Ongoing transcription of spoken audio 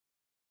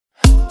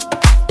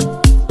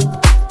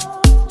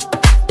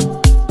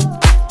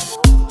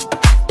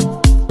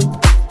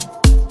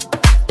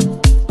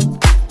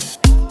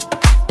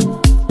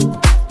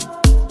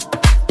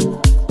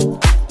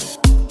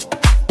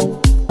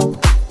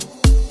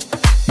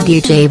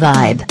DJ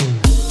Vibe.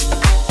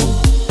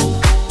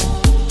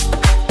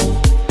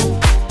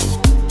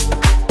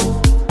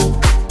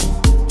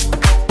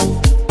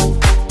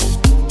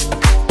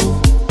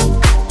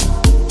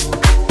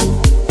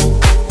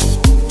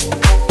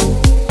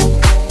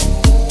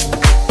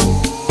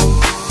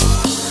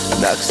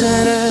 Να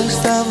ξέρεις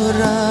τα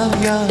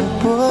βράδια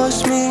πως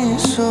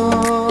μισώ,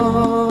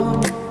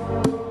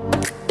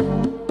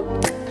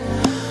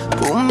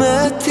 που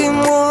με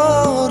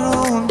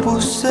τιμωρούν που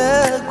σε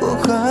έχω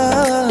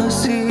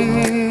χάσει.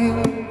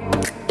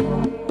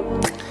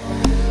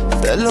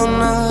 Θέλω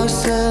να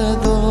σε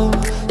δω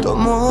το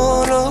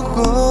μόνο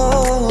εγώ,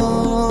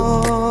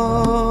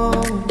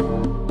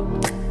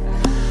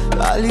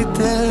 άλλη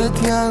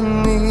τέτοια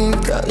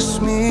νύχτα ας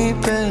μη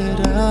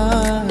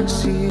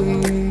περάσει.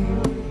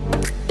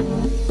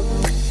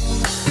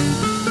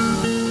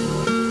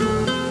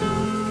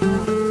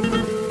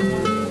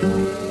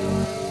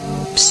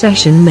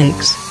 Session Mix.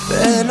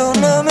 Θέλω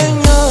να με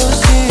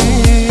νιώσεις,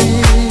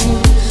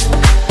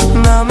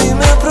 να μη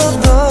με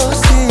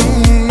προδώσεις.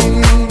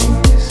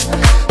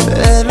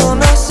 Θέλω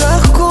να σ'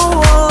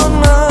 ακούω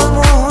να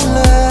μου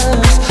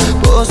λες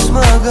πως μ'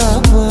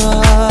 αγαπάς.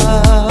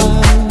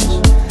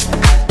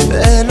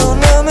 Θέλω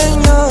να με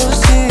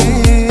νιώσεις,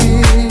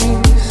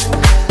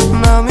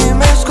 να μη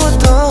με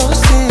σκοτώσεις.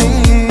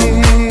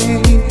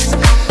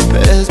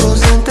 Πες πως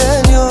δεν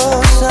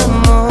τελειώσαν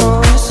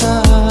όσα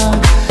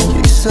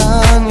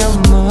ήσαν για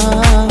μας.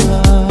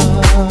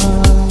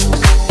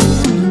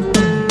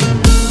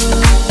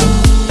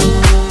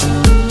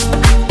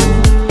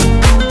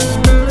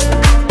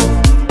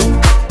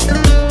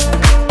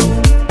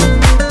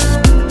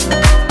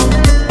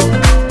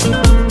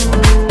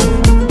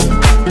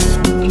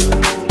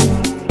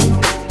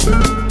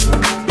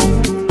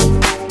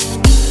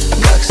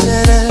 Να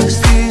ξέρεις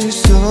τις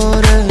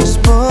ώρες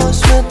πως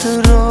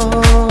μετρώ,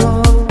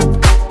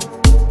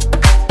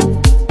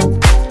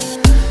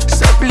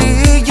 σαν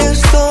πληγές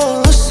στο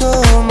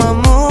σώμα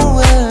μου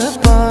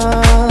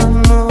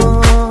επάνω.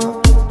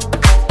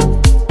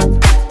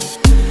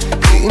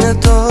 Είναι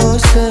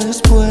τόσες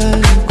που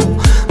έχω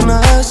να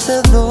σε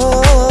δω,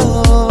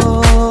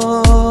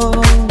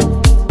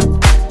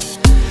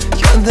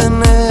 κι αν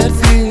δεν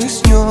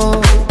έρθεις νιώθω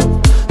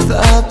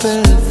θα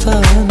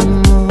πεθάνω.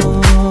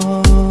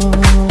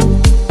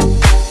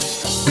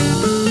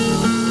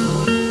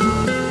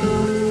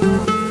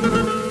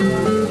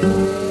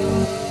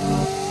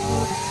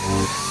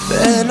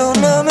 Θέλω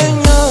να με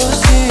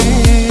νιώσεις,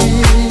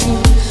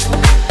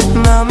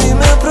 να μη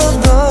με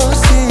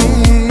προδώσεις.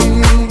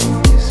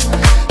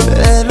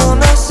 Θέλω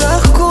να σ'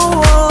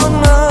 ακούω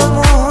να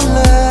μου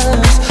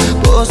λες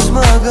πως μ'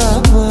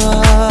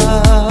 αγαπάς.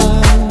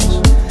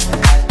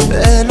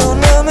 Θέλω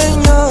να με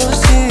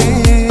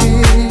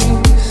νιώσεις,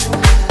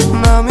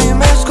 να μη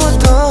με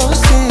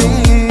σκοτώσεις.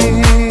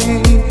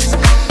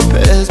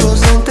 Πες πως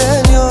δεν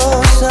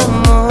τελειώσαν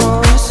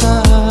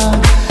όσα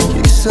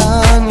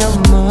ήσαν για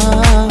μας.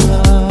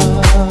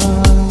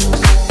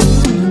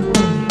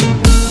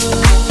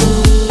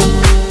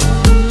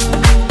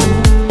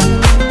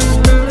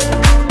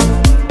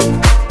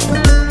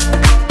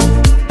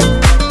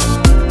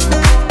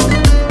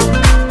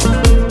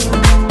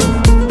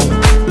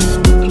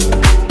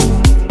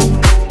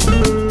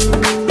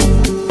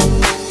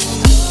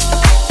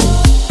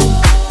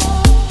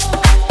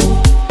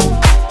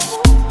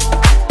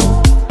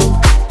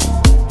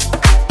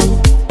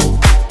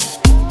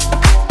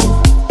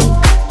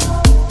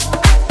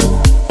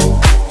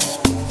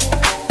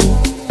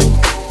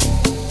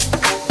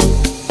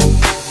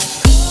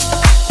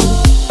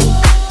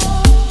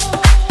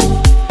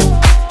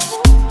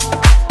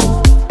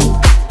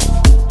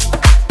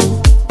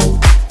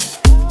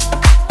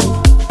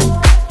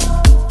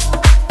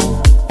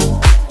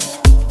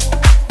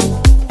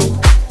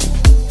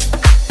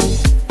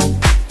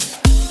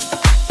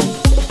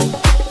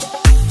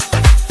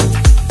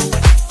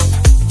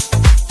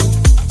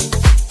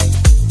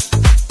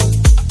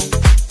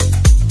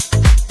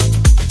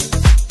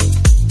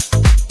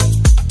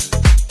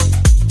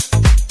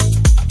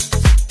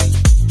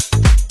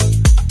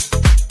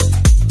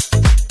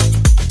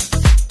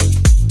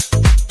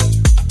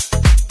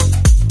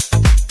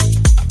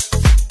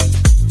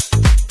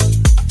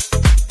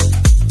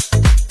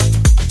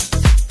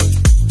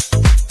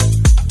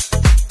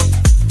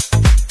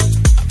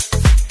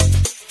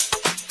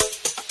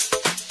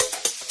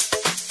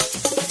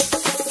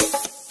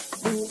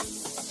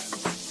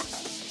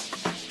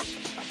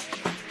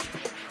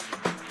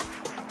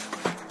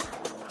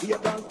 We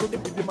are dance to the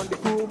rhythm and the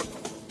groove.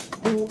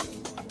 Move.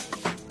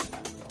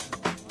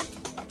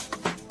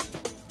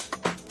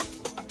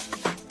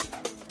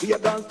 We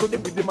are dance to the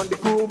rhythm and the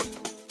groove.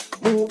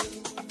 Move.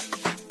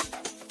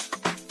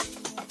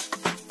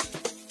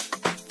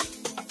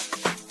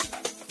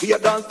 We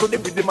are dance to the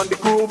rhythm and the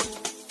groove.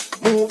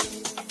 Move.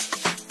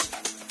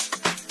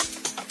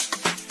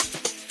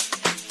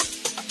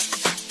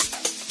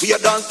 We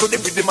are dance to the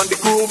rhythm and the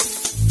groove.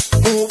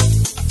 Move.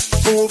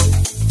 Move.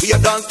 We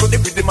are dance to the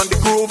rhythm and the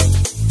groove.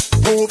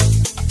 Move.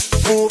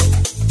 Move.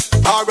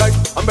 Alright,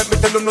 and let me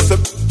tell you no say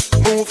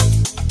move.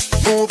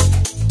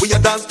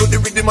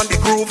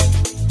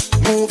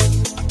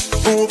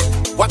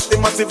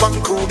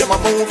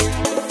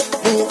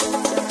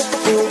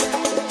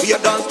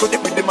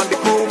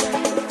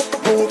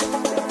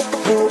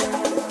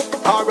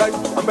 Alright,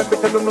 and let me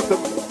tell you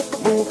nothing.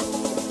 Move,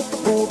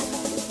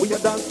 move. We a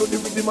dance to the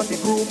rhythm and the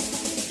groove.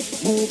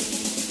 Move,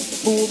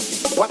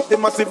 move. Watch the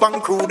massive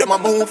and crew, them a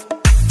move.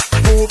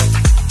 Move,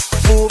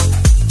 move.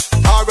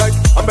 Alright,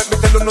 and let me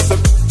tell you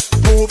nothing.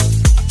 Move,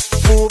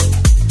 move.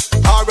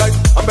 Alright,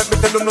 and let me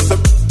tell you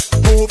nothing.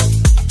 Move,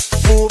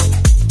 move.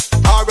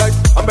 Alright,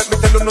 and let me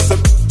tell you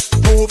nothing.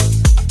 Move,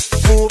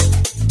 move.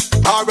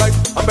 Alright,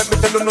 and let me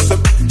tell you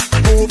nothing.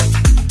 Move,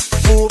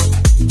 move.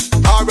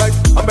 Alright,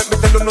 and let me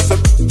tell you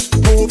nothing.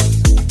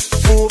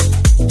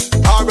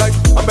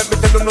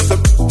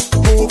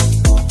 Move,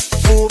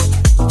 move.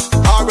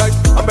 Alright,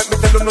 and let me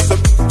tell you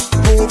nothing.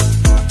 Move,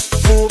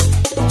 move.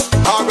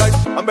 Alright,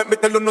 and let me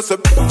tell you nothing.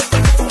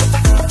 Move,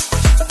 move.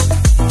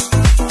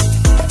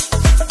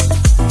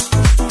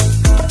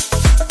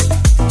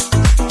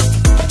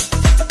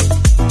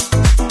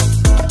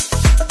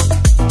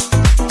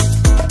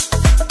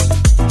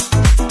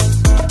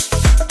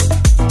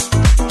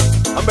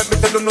 Alright, and let me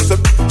tell you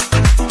nothing.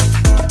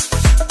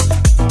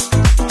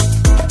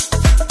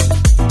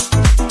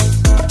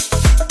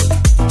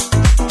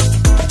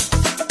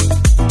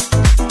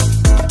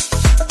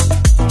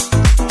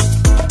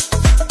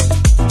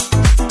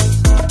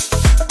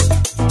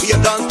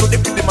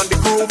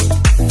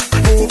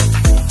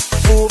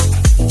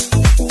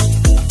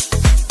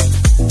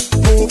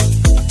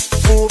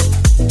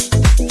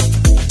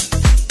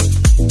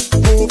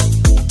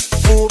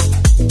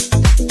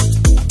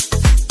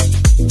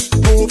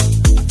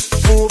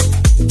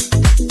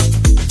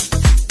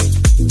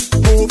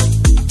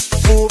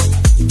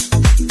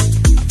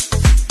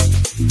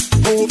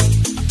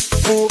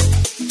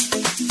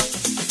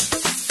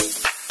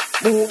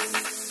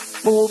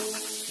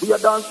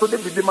 To the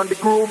rhythm and the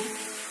groove.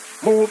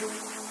 Move,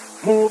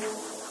 move.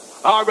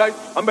 Alright,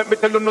 and let me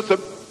tell you nothing.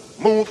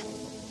 Move,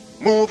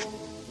 move.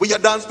 We a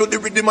dance to the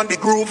rhythm and the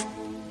groove.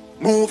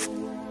 Move,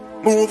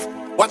 move.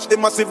 Watch the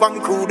massive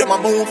and crew, them a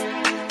move.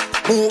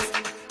 Move,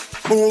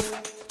 move.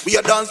 We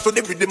a dance to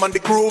the rhythm and the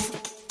groove.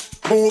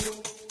 Move,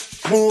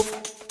 move.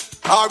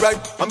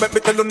 Alright, and let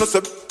me tell you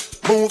nothing.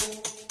 Move,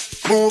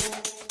 move.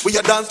 We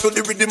a dance to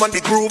the rhythm and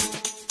the groove.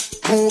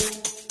 Move,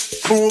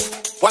 move.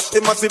 Watch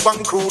the massive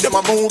and crew, them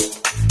a move.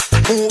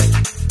 Move,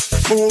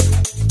 move.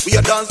 We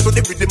a dance to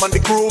the rhythm and the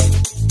groove.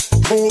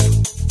 Move,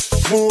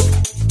 move.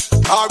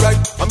 Alright,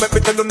 and let me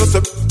tell you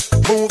nothing.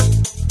 Move,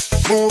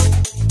 move.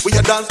 We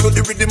a dance to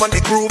the rhythm and the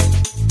groove.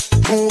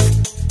 Move,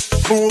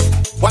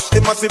 move. Watch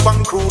the massive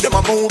and crew, them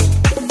a move.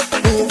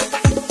 Move,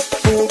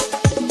 move.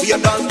 We a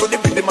dance to the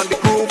rhythm and the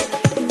groove.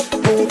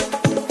 Move,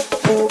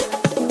 move.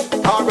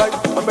 Alright,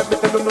 and let me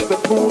tell you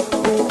nothing. Move,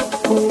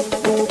 move,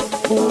 move,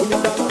 move, move. We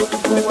a dance to the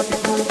rhythm and the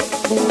groove.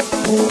 Move,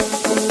 move,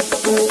 move,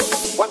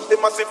 move. Watch the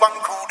massive and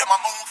crew, them a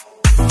move.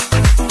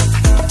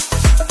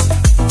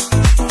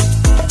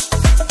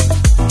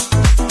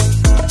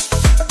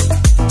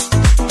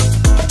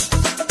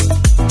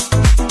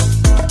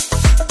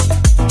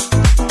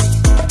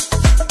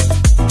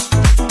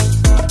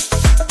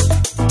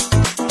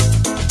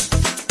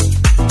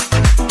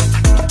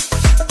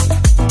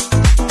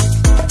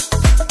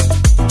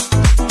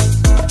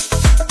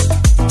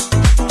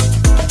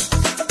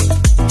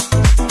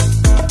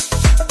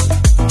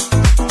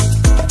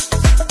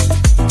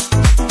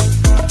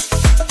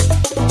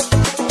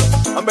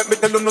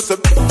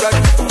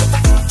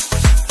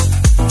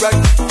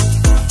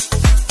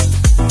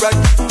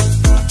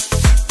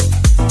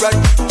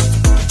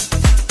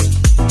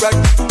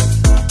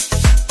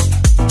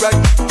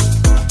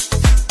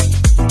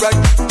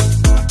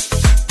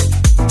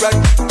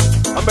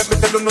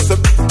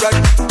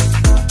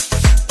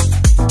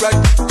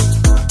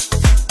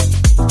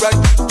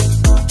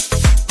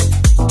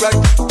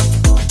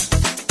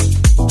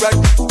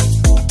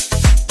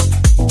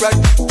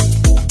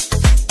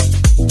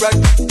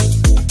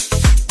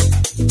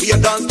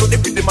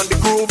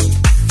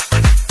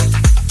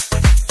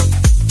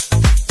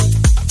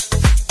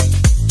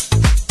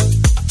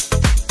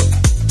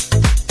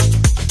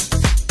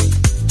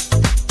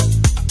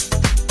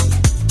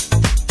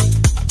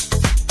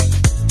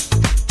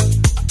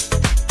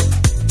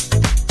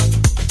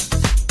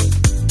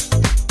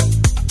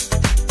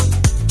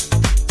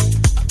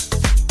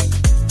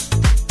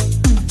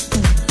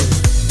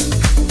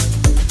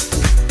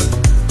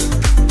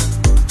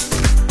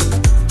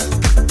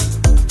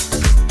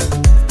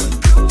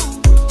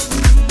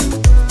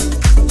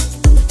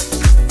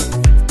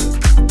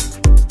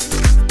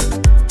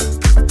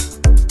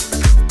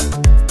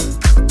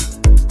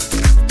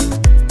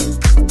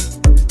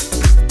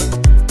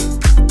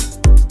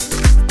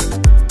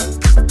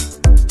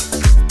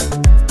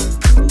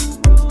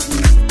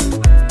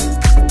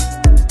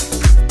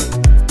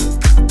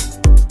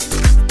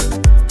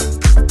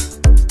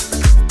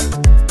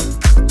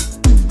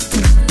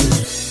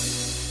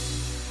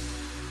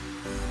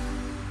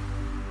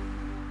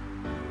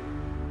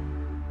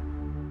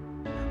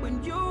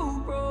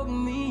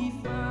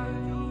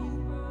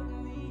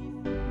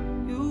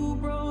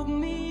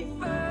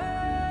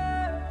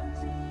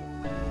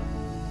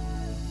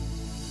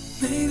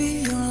 Maybe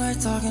you like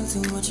talking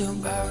too much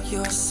about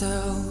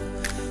yourself.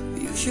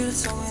 You You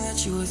should've told me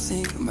that you were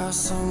thinking about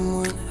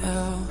someone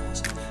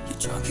else. You're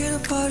drunk at a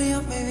party,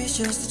 or maybe it's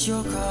just that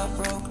your car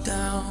broke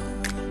down.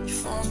 Your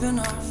phone's been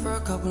off for a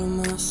couple of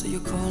months, so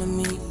you're calling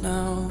me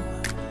now.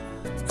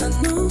 I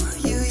know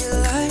you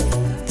like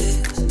this,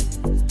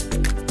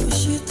 but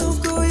shit don't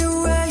go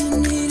your way. You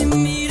needed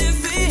me to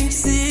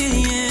fix it,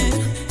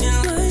 yeah. And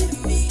like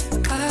me,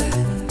 I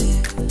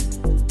did,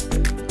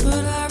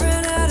 but I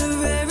ran out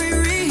of every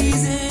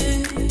reason.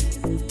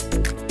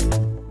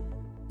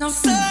 Now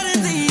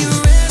suddenly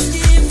you're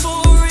asking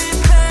for it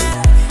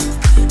back.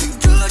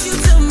 Could you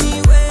tell me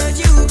where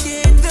you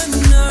get the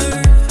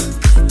nerve?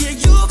 Yeah,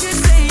 you can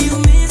say you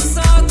miss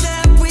all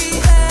that we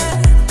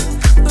had,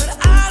 but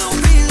I don't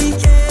really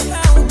care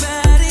how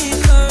bad it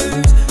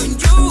hurts when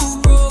you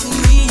broke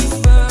me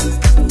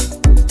first.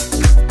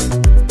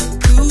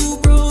 You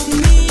broke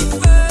me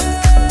first.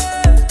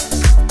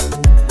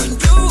 When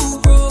you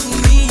broke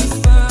me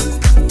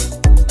first.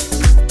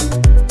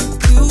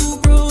 You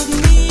broke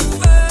me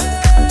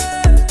first.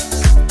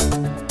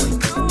 When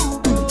you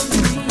broke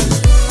me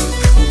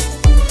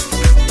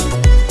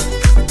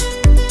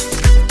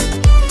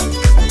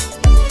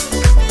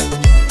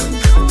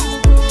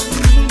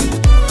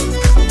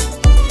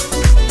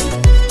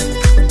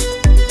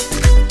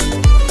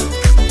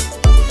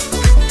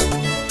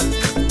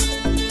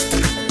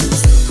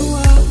Took a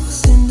while,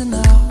 was in and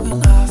out when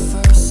I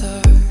first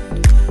heard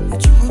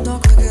that you moved on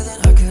quicker than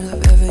I could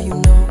have ever, you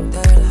know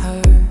that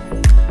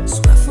hurt.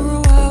 Swear for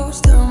a while, was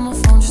there on my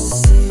phone just to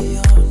see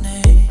your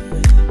name,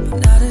 but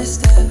now that it's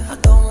there, I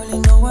don't really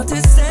know what to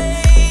say.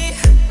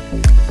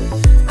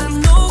 I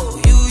know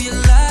you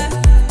like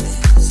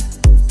this,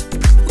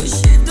 but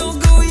shit don't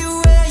go your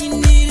way. You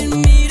needed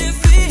me to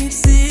fix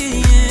it,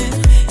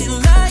 yeah. And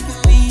like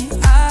me,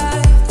 I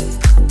did,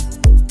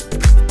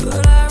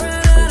 but I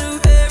ran out of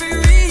every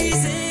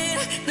reason.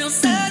 Now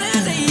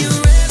suddenly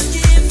you're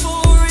asking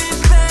for it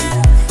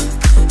back.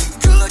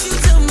 Could you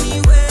tell me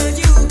where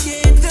you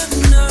get the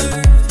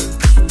nerve?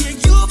 Yeah,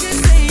 you can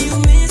say you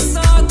miss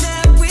all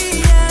that we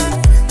had,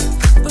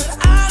 but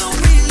I don't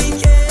really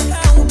care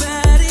how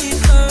bad it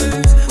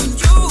hurts when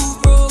you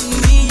broke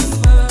me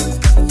first.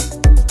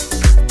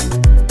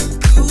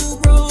 You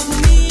broke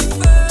me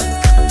first. When you broke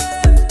me first.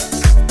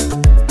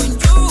 You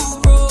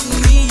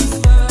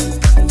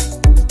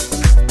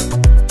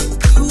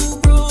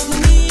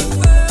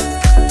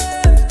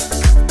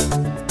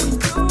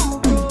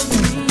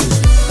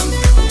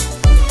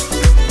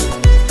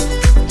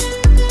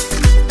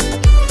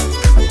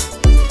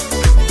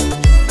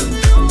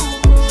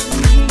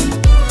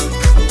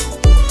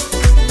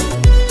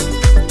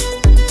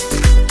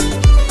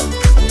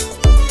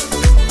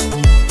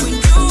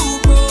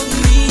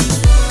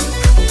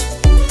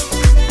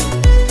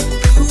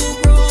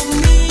broke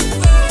me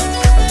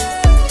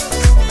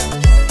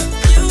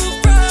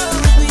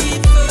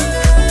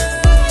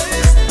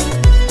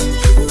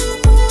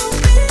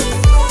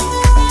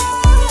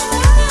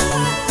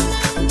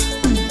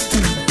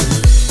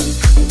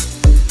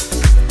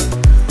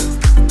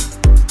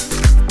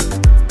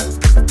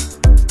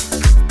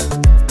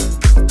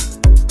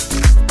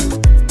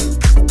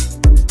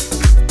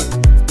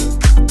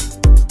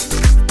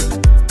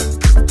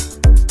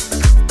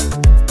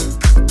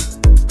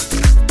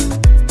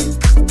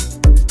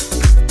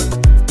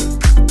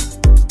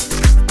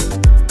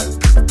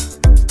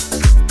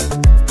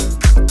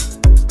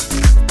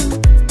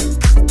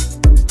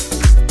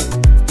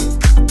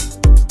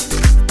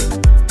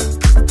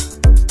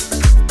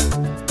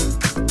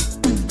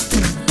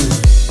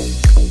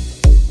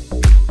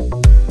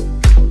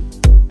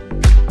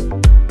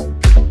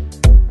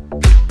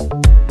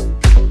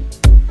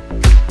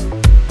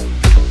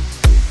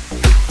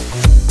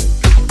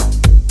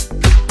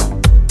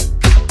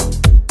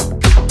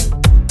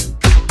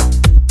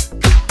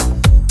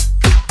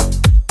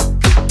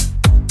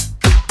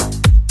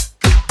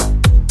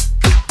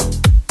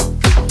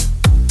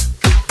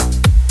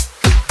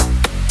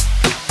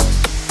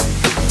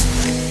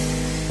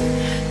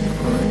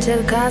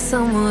Încerca să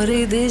mă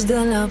ridici de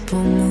la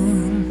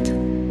pământ.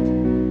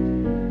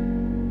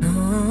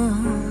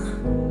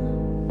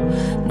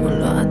 Nu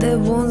lua de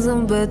bun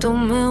zâmbetul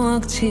meu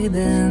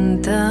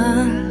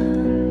accidental.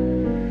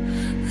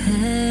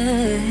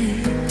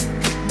 Hey,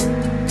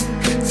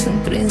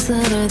 sunt prins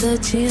în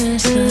rădăcine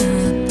și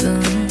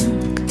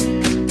adânc,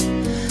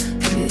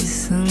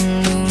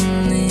 visând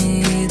un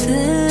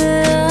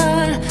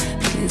ideal,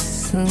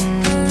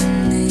 visând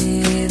un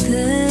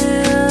ideal.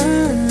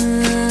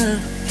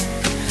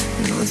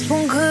 Nu-ți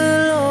spun că e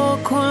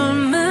locul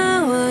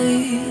meu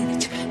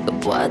aici, că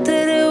poate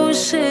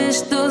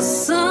reușești tu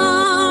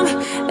să-mi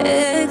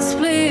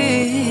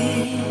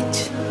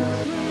explici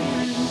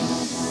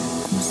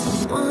cum să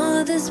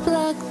mă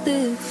desplac de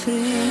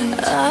frici.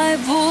 Ai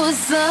pus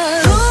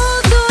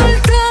sărutul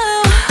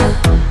tău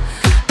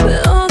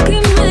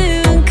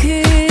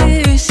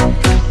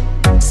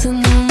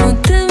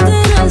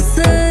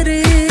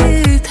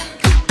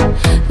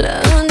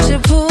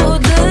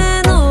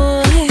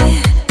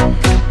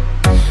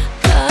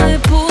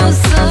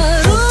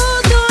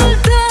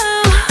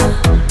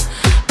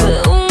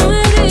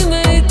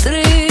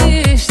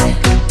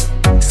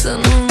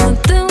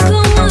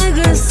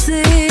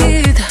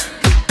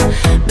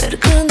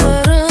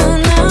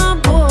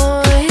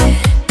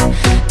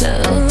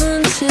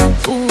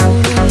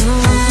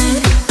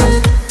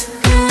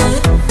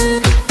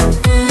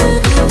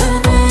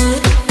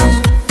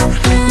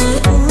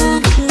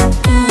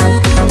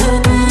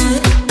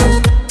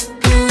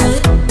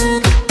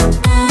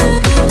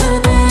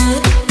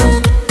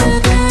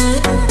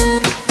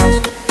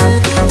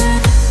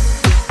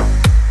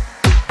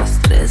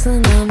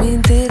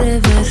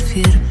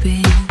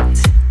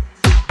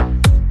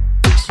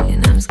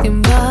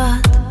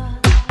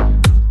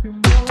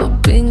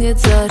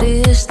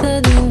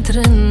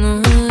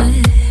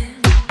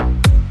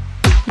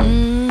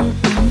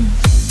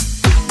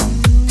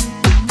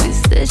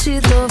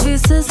muncit, o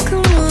visez că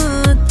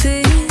mă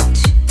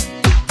atingi.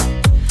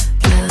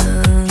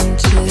 La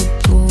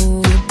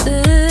început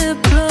de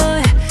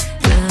ploi,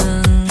 la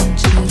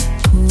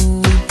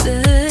început de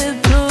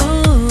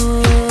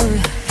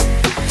ploi.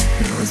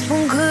 Nu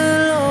spun că e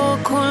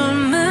locul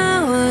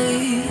meu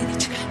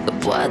aici, că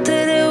poate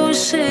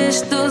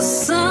reușești tu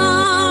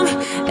să-mi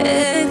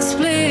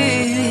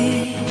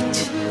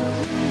explici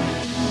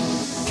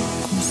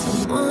cum să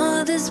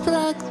mă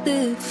desplac de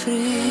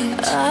frig.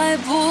 Ai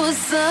pus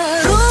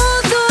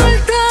sărutul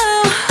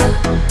tău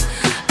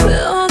pe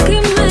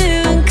ochii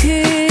mei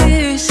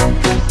închiși,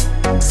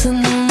 să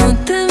nu mă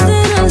tem de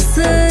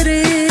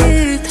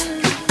răsărit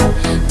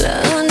la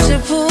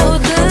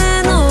început de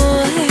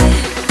noi.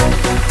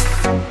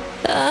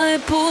 Ai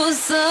pus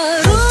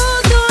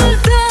sărutul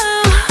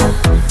tău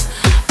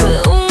pe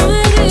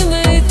umerii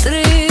mei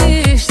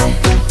triști,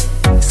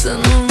 să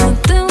nu mă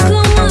tem că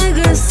m-ai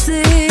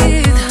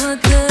găsit,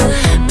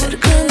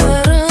 mergând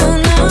doar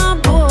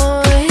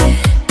înapoi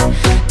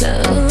la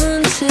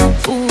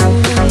început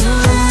de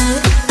noi.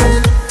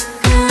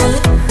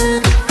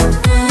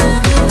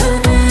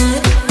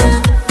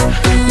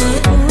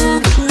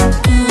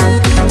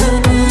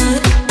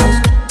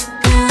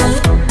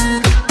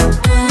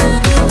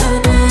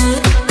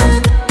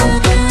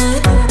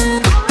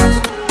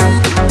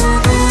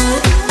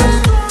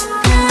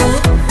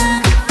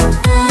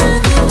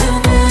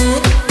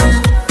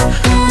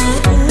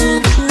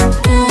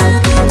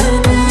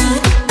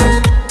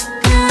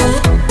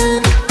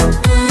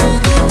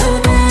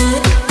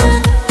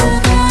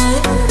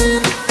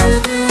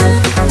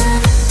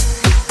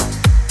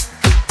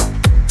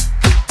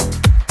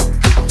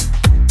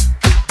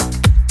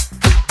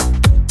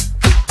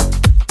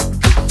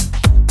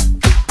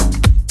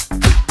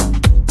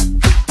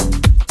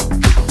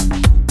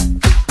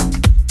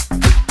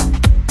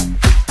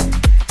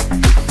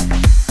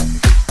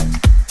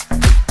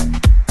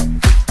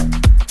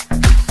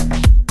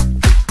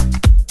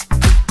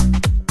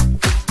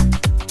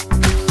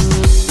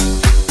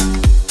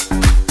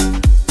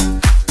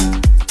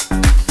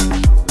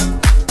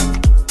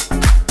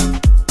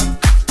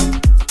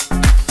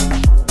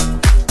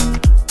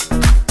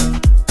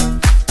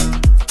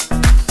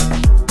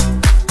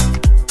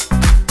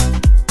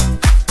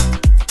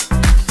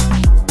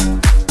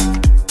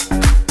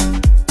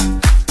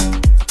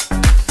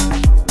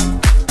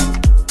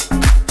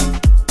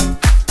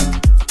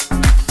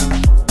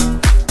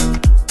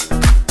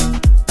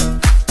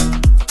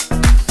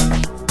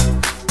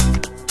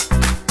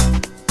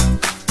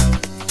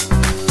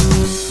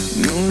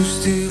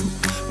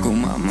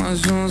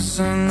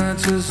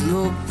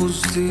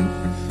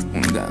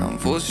 Unde am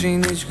fost și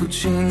nici cu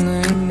cine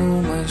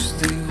nu mai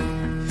știu.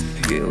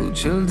 Eu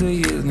cel de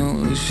ieri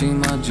nu își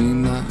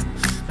imagina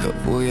că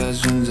voi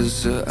ajunge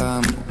să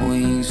am o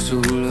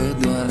insulă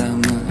doar a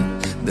mea.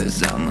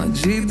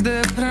 Dezamăgit de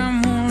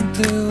prea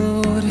multe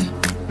ori,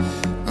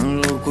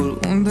 în locul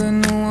unde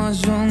nu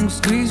ajung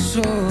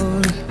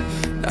scrisori.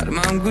 Dar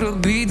m-am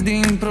grăbit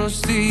din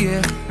prostie,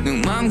 nu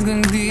m-am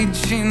gândit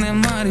cine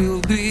m-ar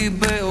iubi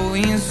pe o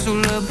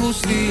insulă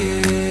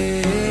pustie.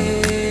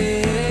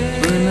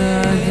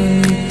 Până ai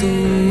venit tu,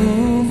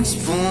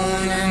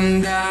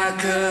 spune-mi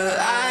dacă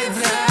ai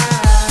vrea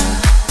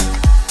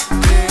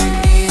pe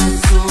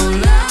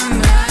insula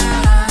mea.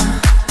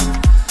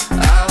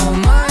 Au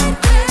mai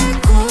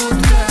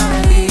trecut ca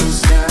aici,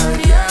 dar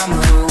i-am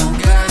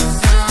rugat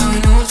să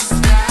nu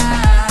stea.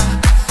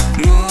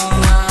 Nu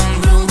am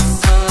vrut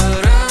să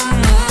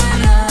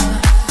rămână,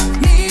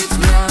 nici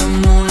prea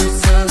mult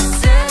să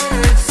se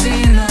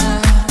țină.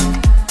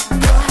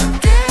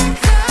 Poate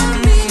că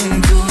mine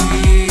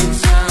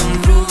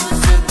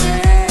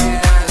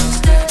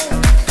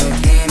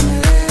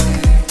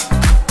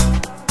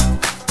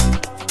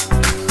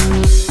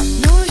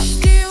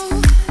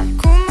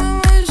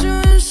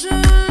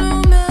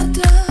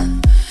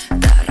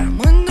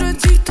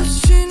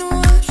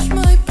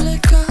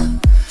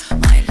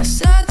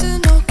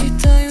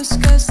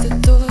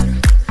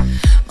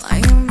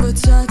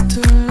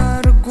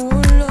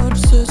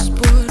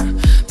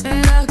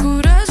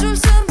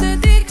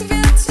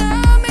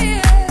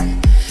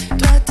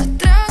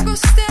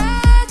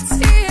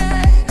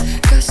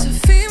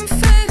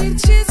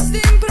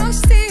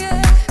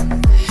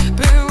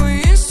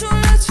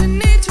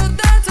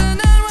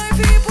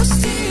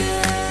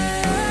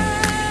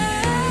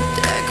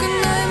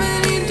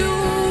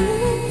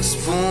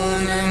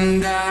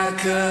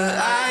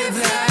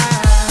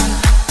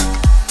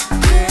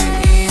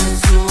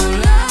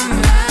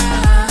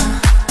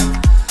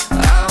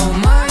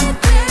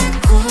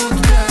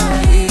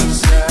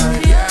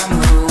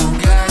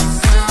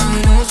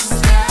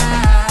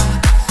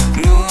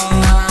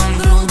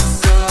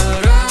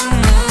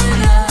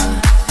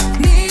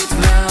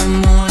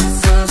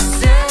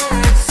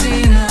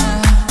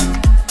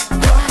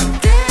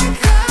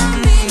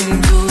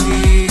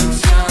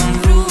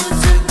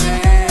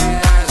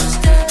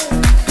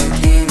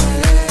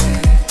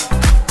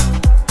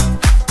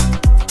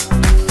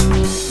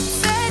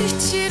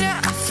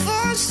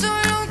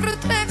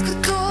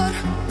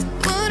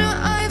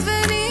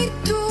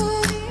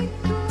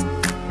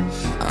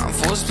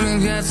în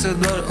viață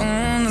doar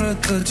un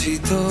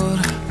rătăcitor.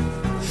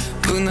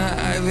 Până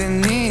ai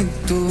venit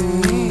tu,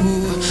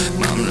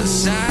 m-am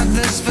lăsat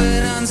de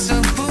speranță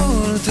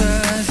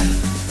purtat.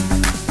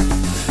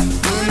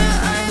 Până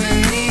ai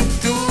venit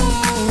tu,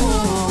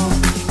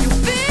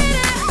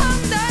 iubire am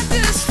dat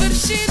de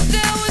sfârșit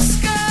de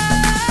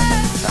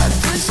uscat.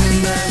 Atunci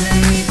când ai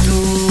venit tu,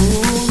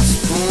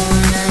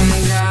 spune-mi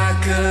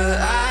dacă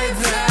ai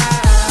vrea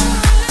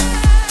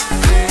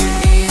pe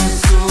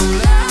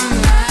insula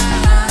mea.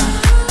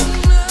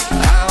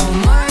 Au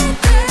mai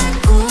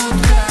trecut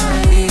ca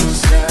aici,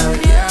 dar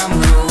i-am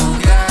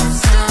rugat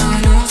să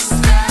nu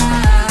stea.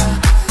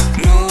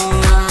 Nu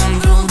am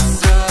vrut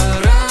să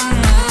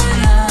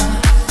rămână,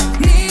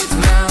 nici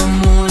prea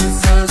mult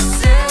să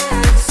se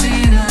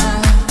țină.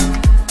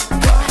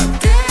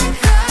 Poate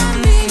că am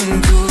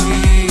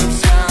intuit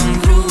ce-am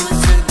vrut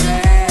să te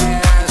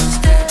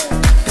aștept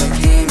pe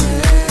tine.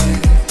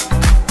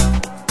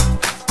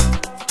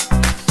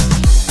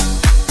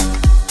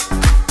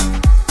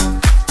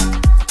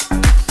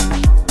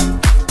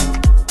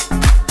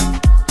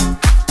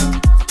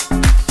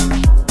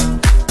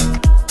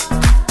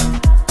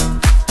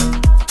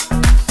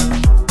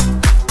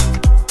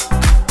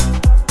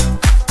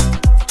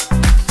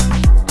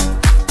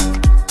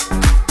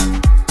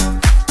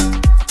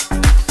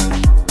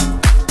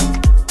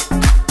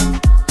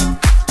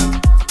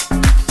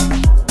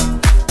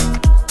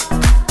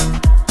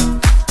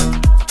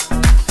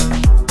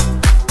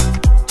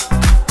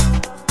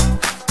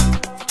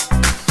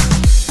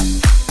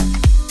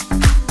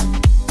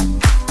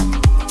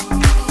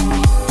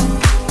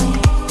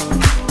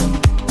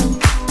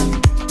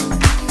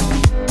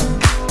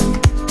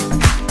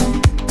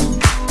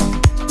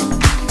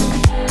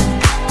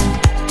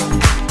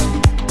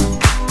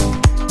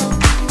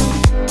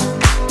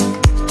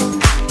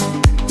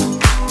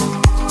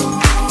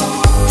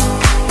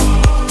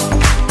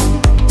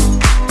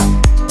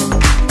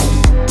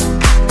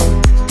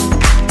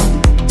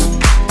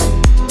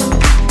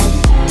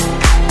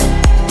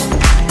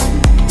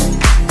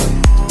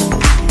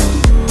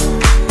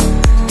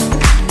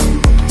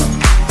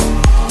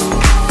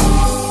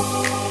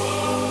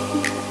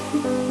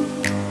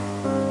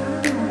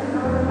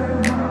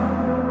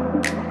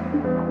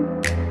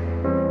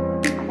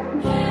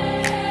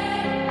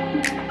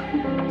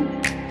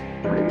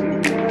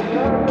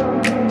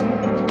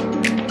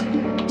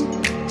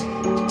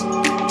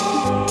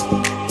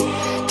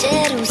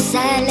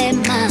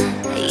 Jerusalema,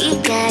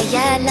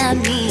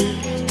 ikayalami,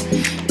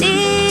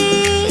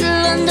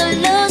 nilondo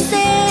lo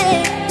sé,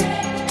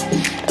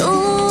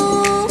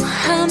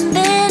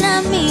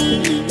 hambenami,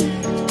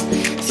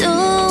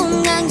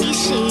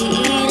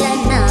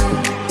 sungangishilana.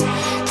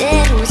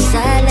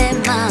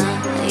 Jerusalema,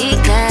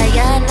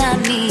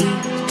 ikayalami,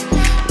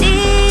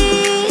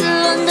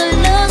 nilondo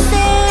lo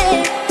sé,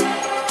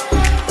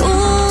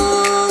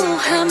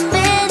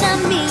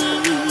 hambenami,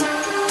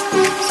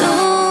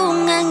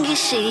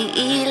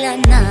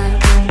 sungangishilana.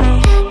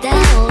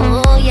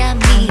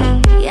 Daoyami,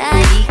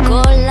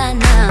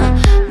 yaikolana,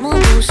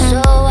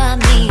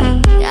 mubusoami,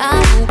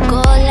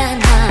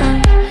 abukolana.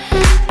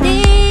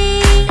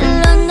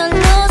 Nilondo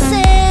lo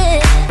sé,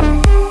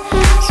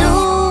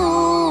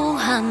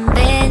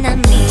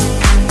 hambenami.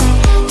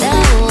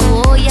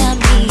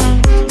 Daoyami,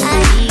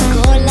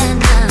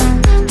 yaikolana,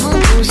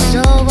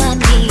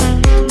 mubusoami,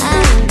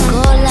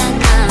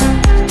 abukolana.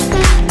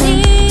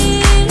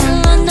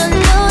 Nilondo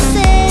lo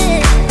sé,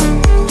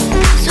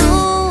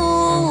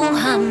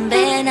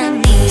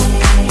 hambenami.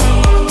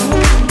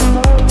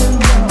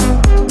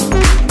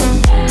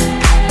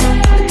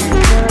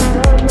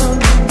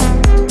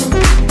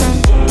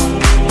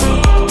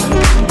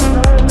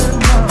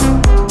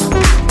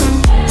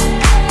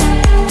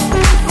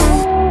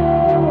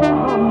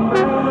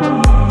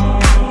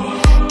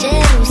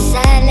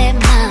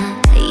 Jerusalema,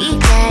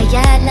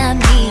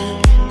 ikayalami,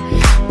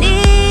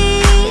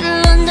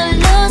 nilondo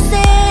lo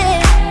sé,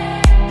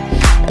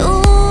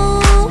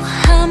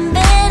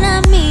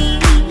 hambenami,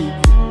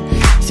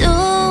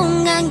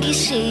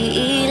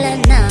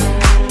 sungangishilana.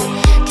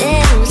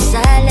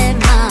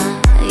 Jerusalema,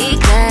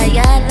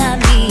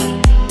 ikayalami,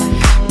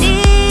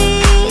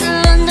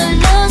 nilondo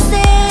lo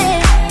sé,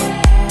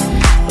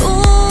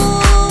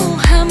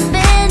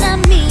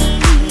 hambenami,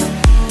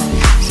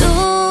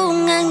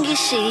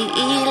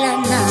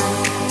 sungangishilana.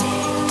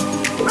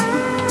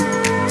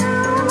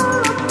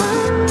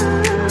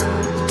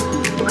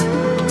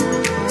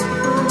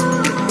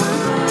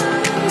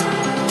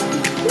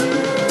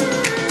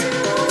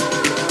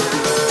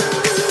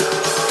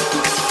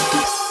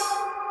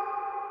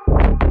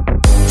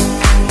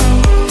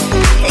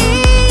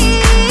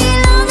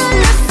 Nilondo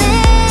lo sé,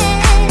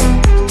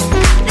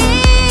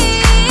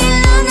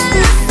 nilondo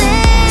lo sé,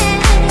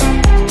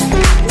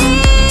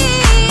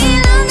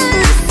 nilondo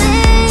lo sé,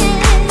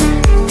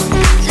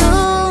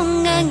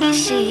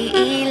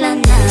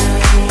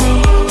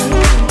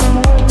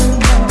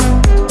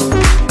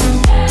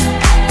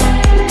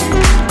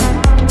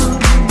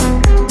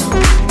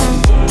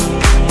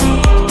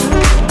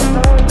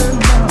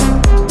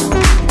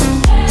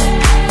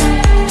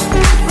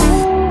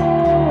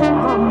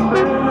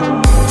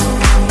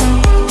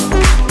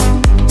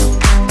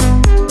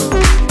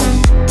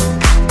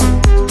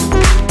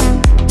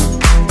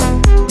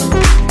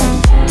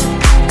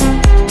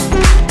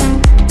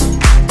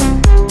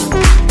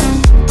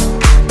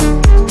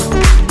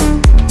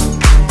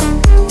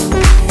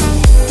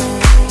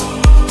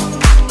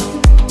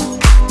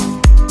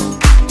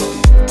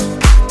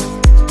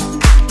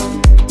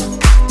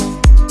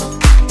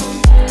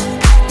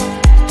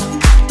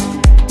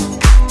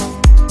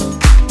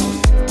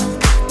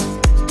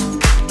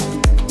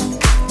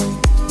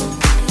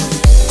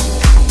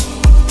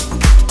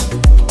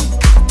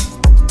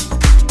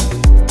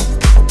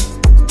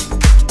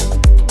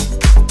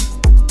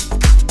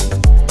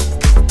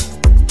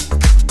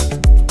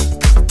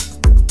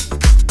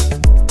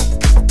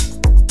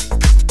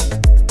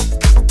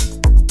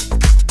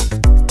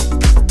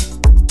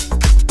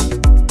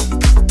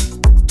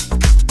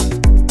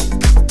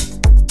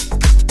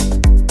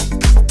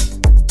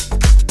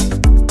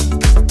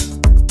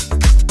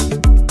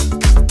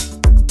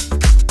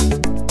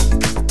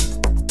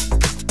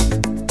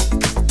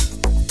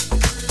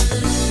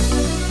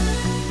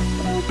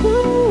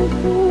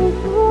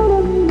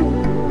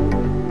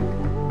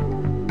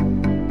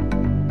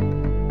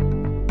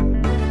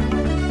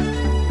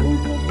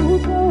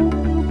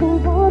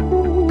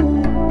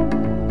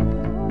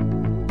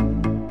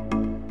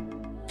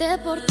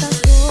 port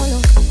acolo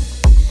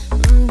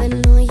unde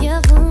nu e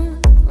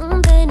vânt,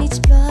 unde nici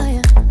ploaia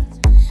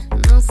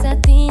nu se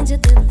atinge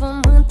de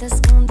pământ. Te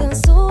ascund în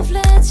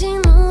suflet și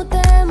nu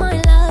te mai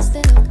las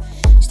deloc.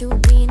 Știu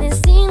bine,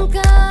 simt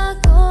că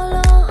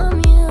acolo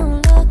am eu un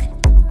loc.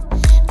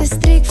 Te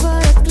stric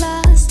fără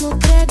glas, nu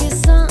trebuie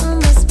să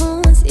îmi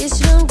răspunzi.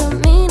 Ești lângă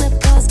mine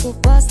pas cu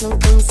pas, nu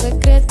cum să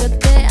cred că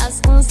te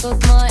ascunzi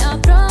tot mai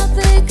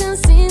aproape când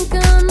simt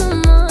că nu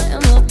mai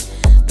am loc.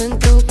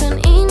 Pentru că în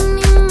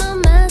inima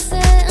mea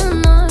se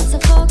înalță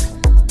foc.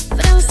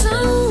 Vreau să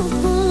aud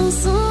cum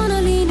sună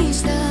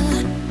liniștea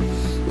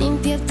din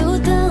pieptul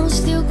tău,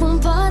 știu cum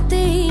bate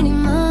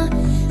inima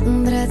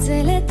în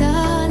brațele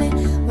tale.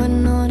 Văd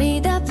norii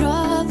de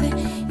aproape,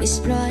 ești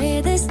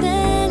ploaie de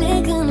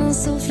stele când în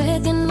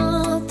suflet e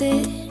noapte.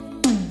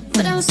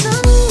 Vreau să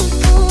aud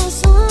cum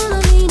sună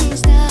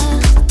liniștea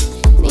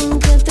din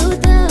pieptul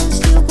tău,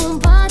 știu cum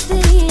bate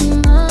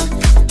inima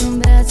în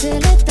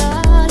brațele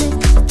tale.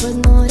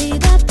 Văd norii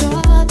de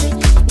aproape,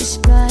 ești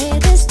ploaie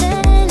de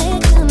stele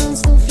când în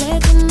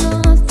suflet e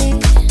noapte.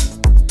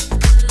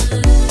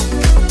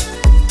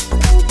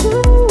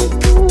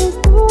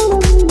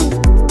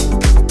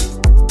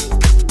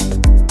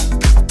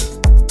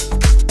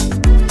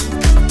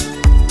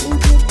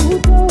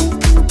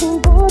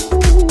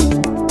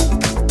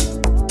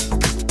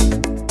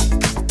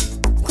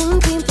 Cum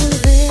timpul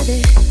vede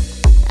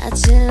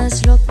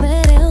același loc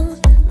mereu,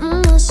 nu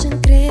m-aș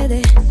încrede.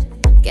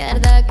 Chiar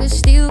dacă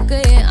știu că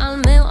e al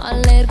meu,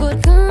 alerg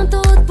oricând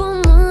tot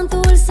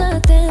pământul să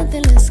te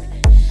întâlnesc.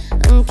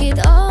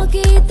 Închid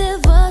ochii, te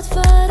văd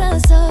fără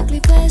să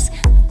clipesc.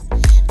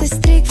 Te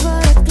stric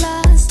fără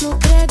glas, nu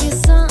trebuie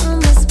să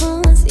îmi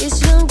răspunzi.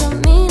 Ești lângă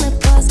mine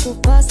pas cu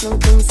pas, nu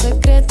cum să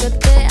cred că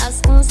te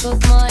ascunzi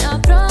tot mai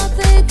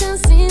aproape când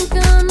simt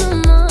că nu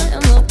mai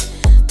am loc.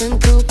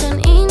 Pentru că în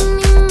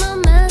inima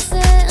mea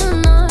se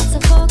înalță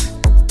foc.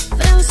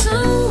 Vreau să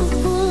aud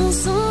cum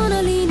sună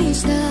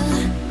liniștea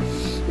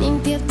din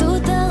pieptul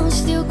tău,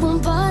 știu cum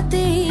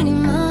bate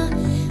inima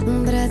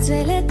în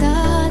brațele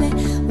tale.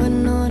 Văd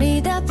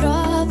norii de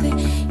aproape,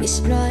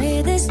 ești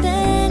ploaie de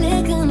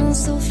stele când în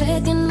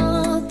suflet e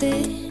noapte.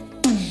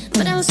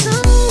 Vreau să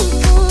aud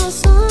cum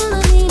sună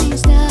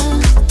liniștea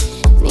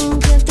din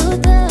pieptul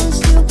tău,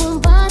 știu cum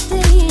bate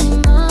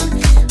inima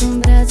în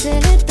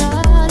brațele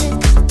tale.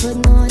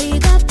 Văd norii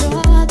de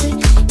aproape,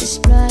 ești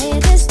ploaie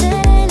de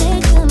stele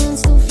când în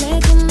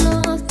suflet e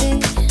noapte.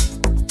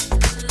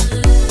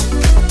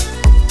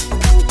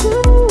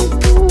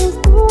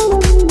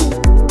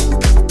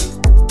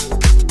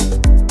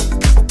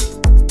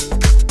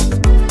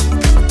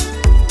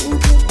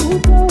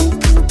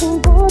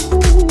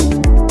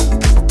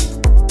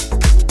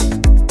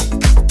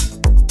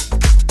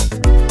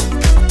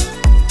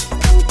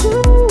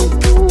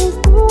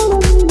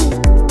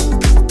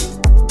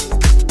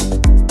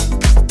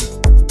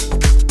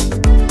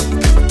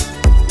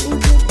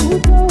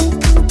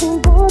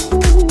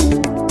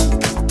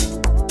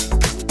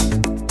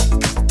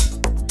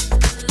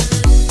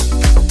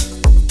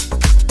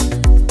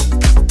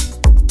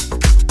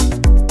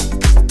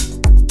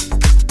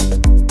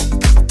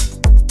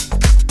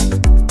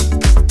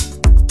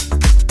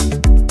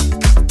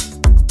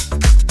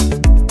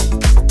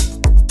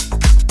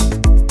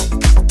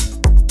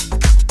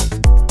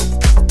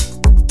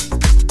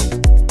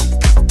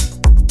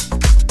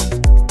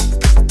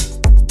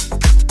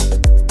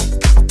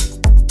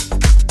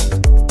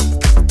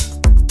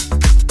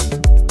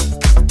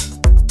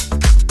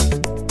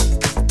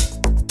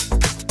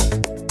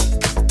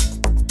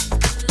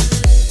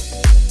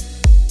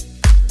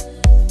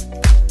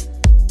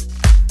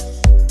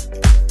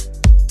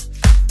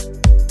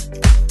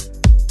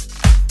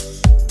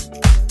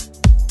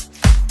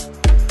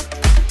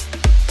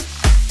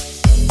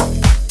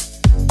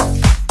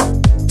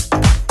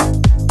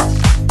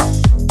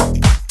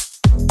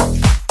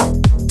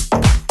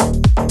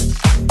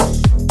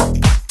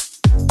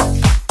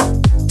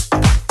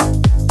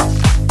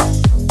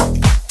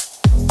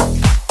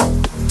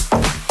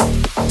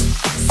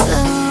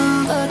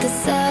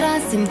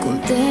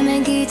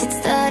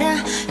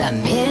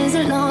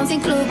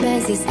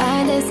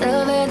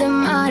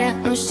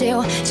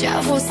 Ce-a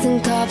fost în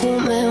capul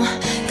meu,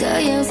 că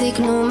eu zic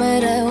nu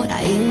mereu la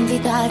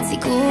invitații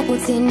cu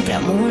puțin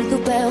prea mult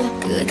tupeu.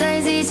 Cât ai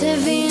zice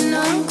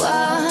vină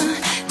încoa,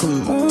 cu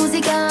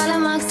muzica la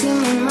maxim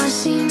în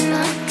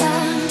mașina ta.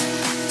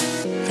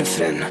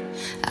 Refren.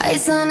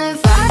 Hai să ne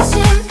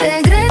facem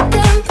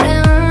regrete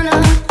împreună,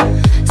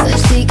 să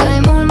știi că e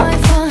mult mai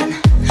fun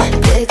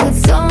decât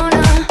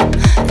zona.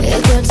 E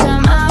tot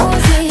ce-am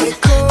auzit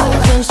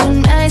atunci tu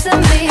ne-ai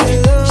zâmbit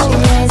și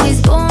mi-ai zis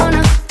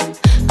bună.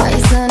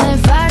 Hai să ne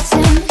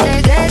facem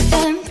regrete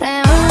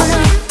împreună.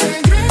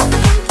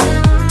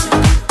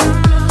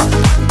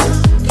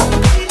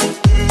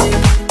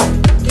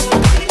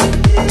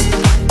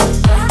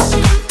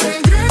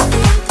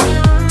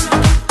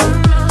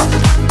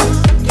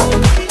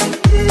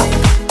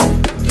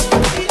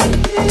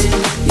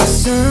 E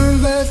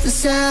sâmbătă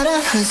seara,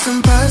 hai să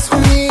împarți cu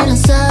mine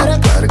seara.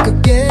 Doar că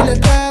pielea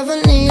ta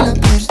vanila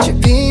merge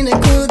bine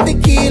cu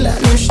tequila.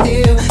 nu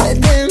știu.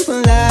 Vedem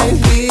până la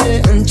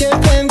iubire,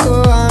 începem cu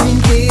o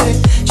amintire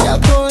și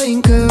apoi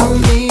încă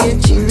 1000.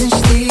 Cine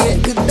știe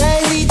cât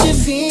ai zice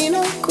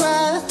vină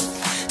coa,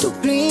 tu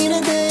plină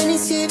de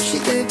nisip și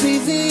de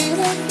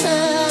privirea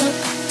mea.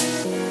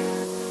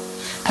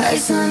 Hai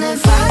să ne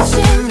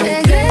facem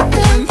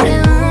regrete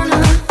împreună,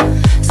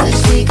 să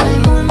știi că e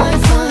mult mai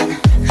fun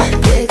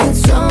decât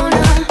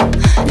sună.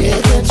 E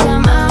tot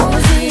ce-am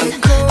auzit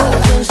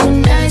atunci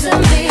când mi-ai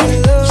zâmbit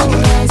și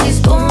mi-ai zis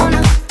bună.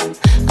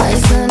 Hai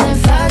să ne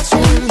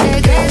facem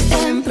regrete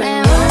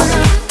împreună.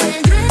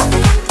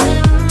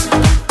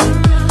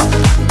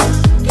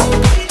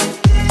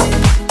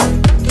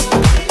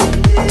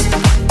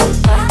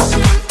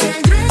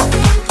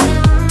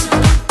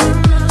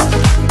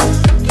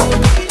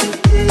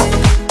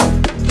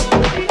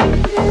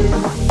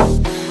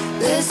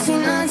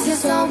 Destinație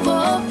sau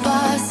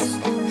popas,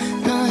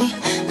 noi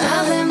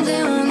avem de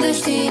unde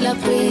știi la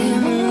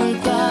primul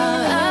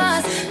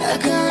pas.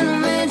 Dacă nu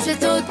merge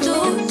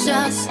totul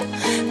ceas,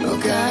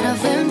 măcar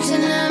avem ce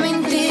ne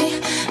aminti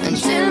în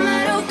cel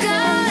mai rău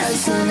caz. Hai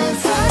să ne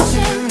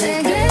facem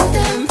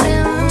regrete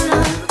împreună,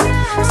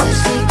 să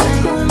știi că e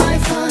mult mai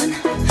fun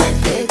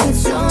decât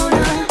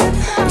sună.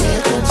 E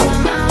tot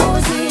ce-am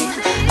auzit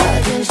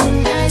atunci când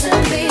mi-ai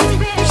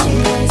zâmbit și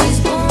mi-ai zis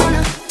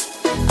bună.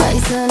 Hai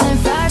să ne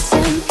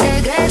facem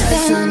regrete, hai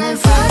să ne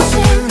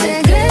facem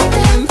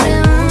regrete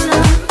împreună,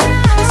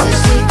 să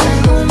știi că e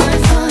mult mai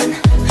fun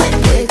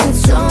decât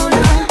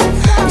sună.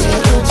 E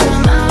tot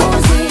ce-am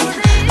auzit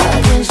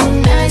atunci când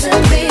mi-ai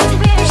zâmbit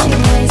și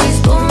mi-ai zis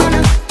bună.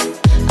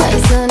 Hai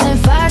să ne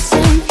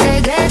facem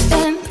regrete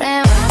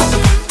împreună.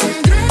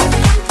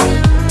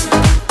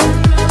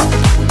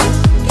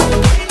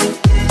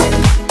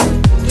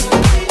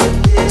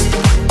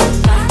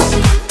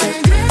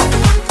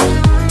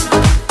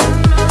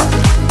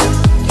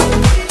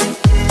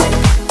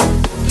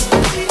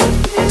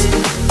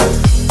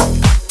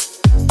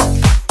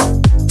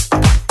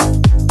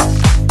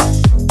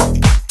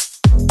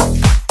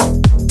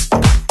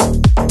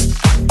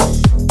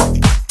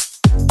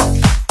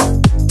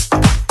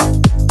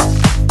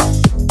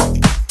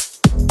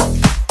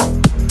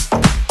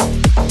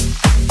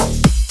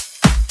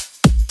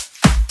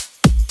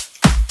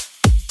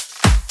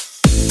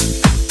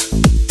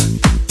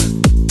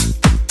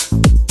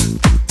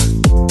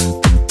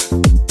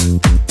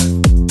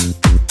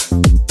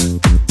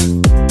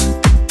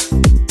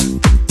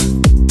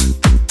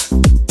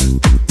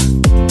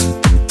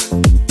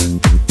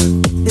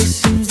 Te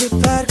simți de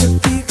parcă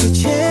pică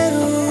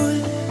cerul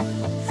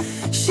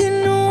și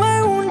nu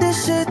ai unde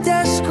să te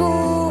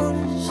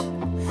ascunzi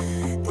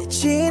de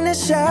cine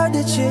sau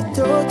de ce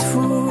tot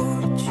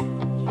fugi.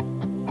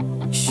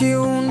 Și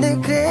unde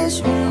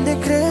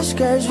crezi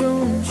că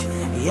ajungi,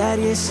 iar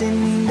e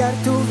senin, dar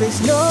tu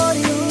vezi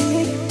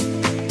norii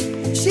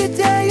și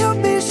te-ai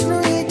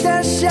obișnuit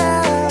așa,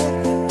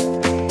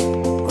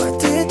 cu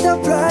atâta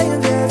ploaie în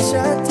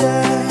viața ta.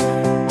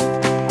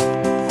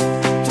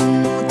 Tu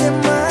nu te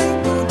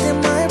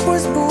mai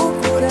poți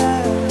bucura.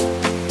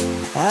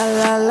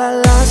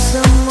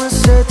 Lasă-mă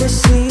să te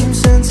simt,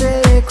 să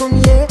înțeleg cum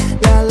e.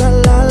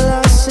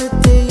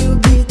 Lasă-te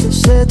iubite,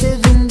 să te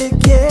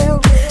vindec eu.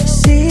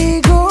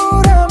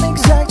 Sigur am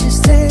exact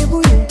ce-ți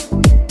trebuie,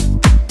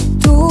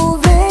 tu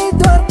vei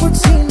doar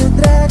puțină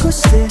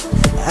dragoste.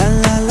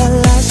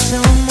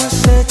 Lasă-mă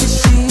să te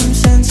simt,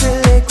 să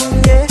înțeleg cum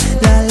e.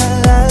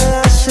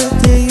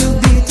 Lasă-te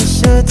iubite,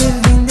 să te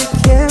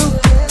vindec eu.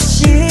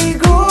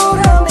 Sigur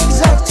am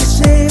exact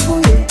ce-ți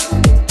trebuie,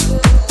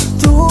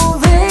 tu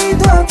vei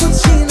doar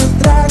puțină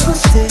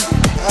dragoste.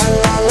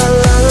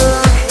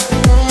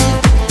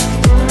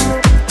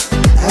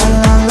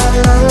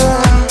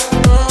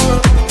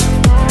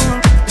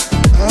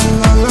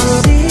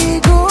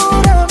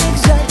 Sigur am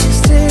exact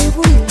ce-ți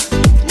trebuie,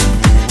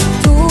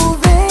 tu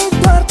vei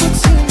doar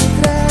puțină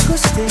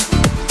dragoste.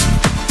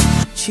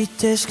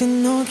 Citesc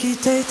în ochii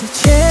tăi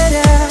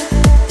tăcerea,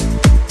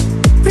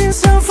 prins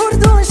în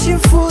furdun și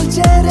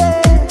fulgere.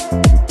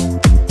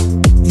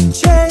 Din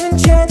ce în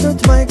ce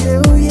tot mai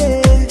greu e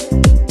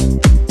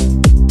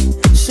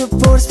să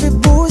porți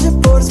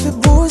pe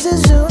buze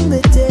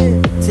zâmbete.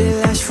 Te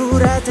lași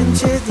furat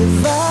încet de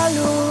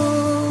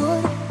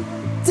valuri,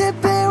 de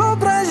pe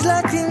obraj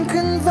lacrimi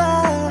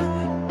cândva,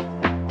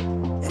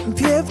 în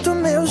pieptul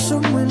meu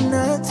sub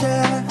mâna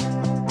ta.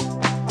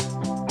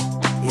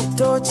 E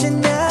tot ce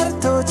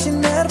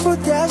ne-ar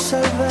putea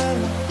salva.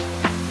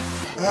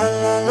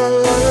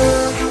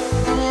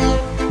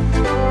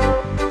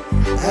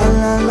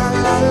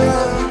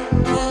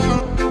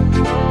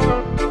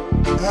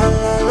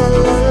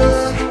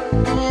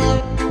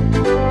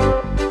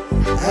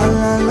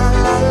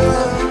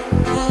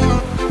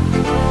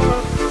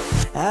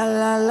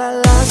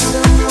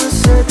 Lasă-mă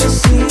să te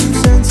simt,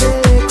 să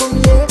înțeleg cum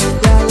e.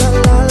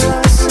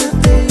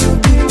 Lasă-te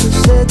iubire,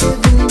 să te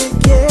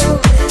vindec eu.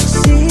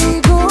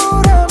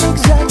 Sigur am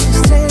exact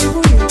ce-ți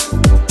trebuie,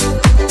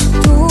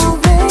 tu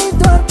vei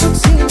doar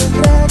puțină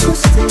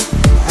dragoste.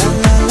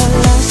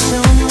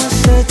 Lasă-mă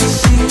să te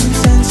simt,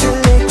 să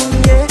înțeleg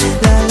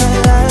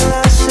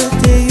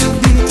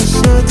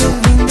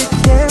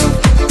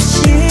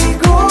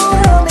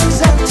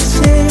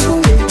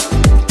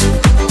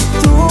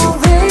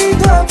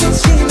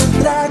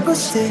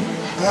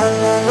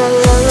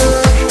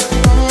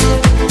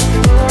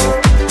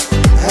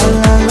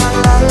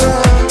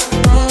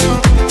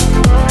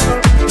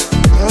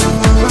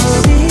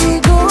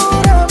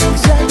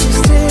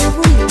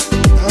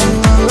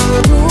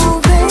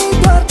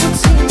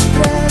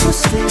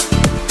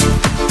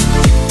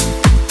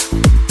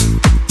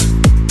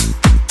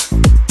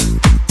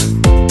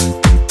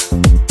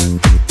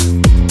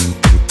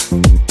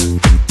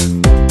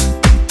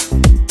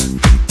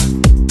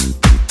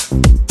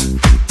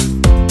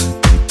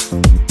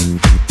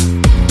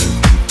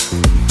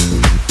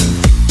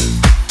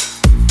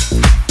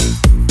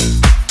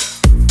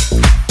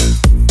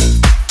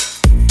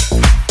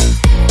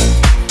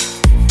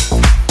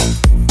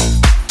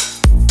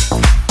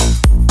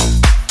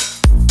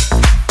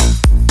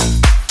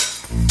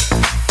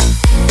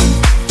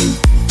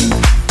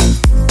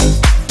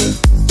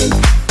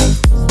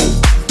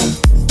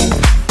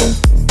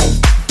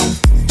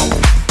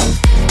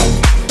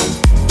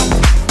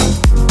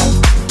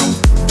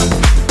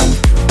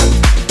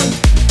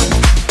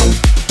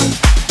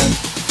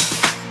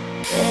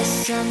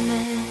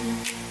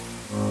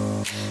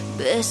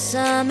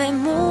Bésame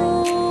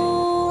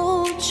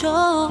mucho,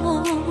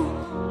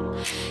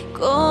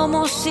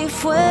 como si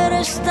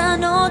fuera esta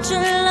noche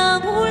la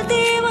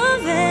última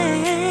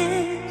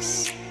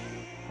vez.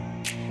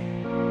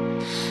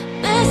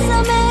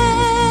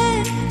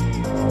 Bésame,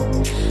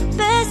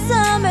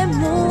 bésame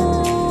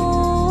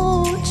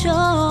mucho,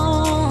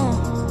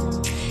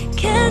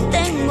 que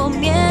tengo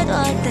miedo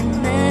a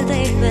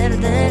tenerte y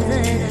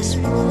perderte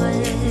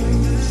después.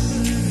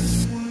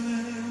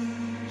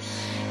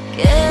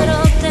 Quiero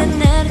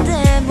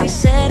tenerte muy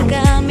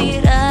cerca,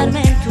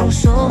 mirarme en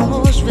tus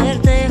ojos,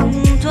 verte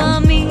junto a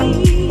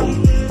mí.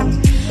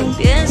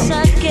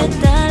 Piensa que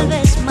tal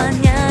vez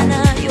mañana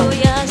yo ya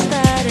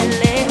estaré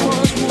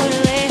lejos,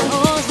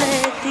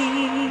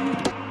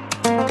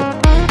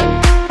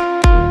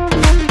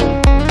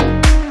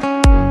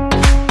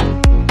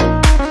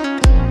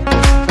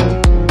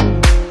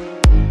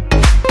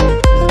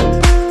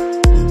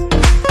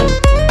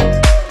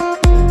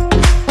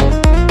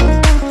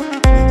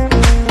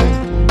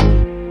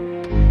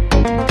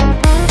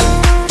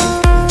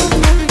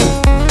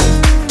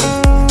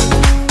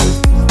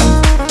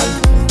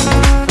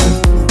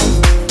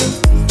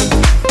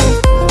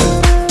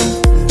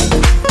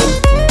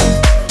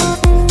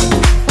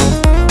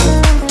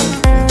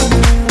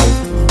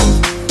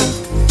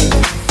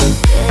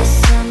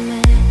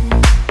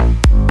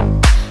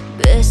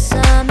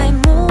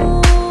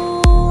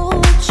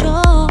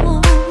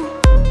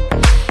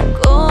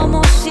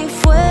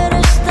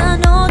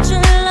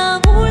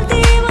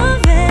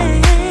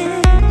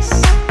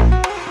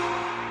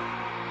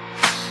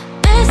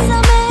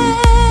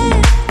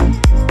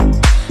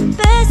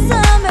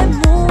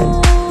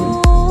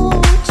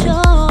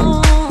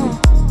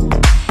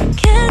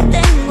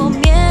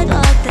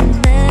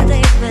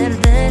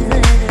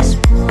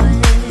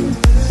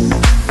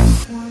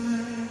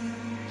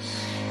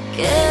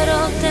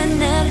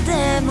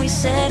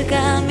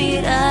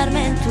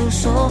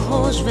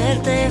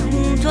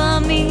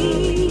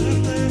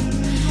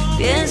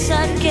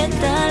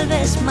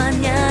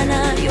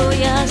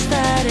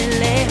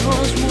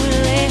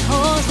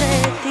 lejos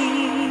de ti.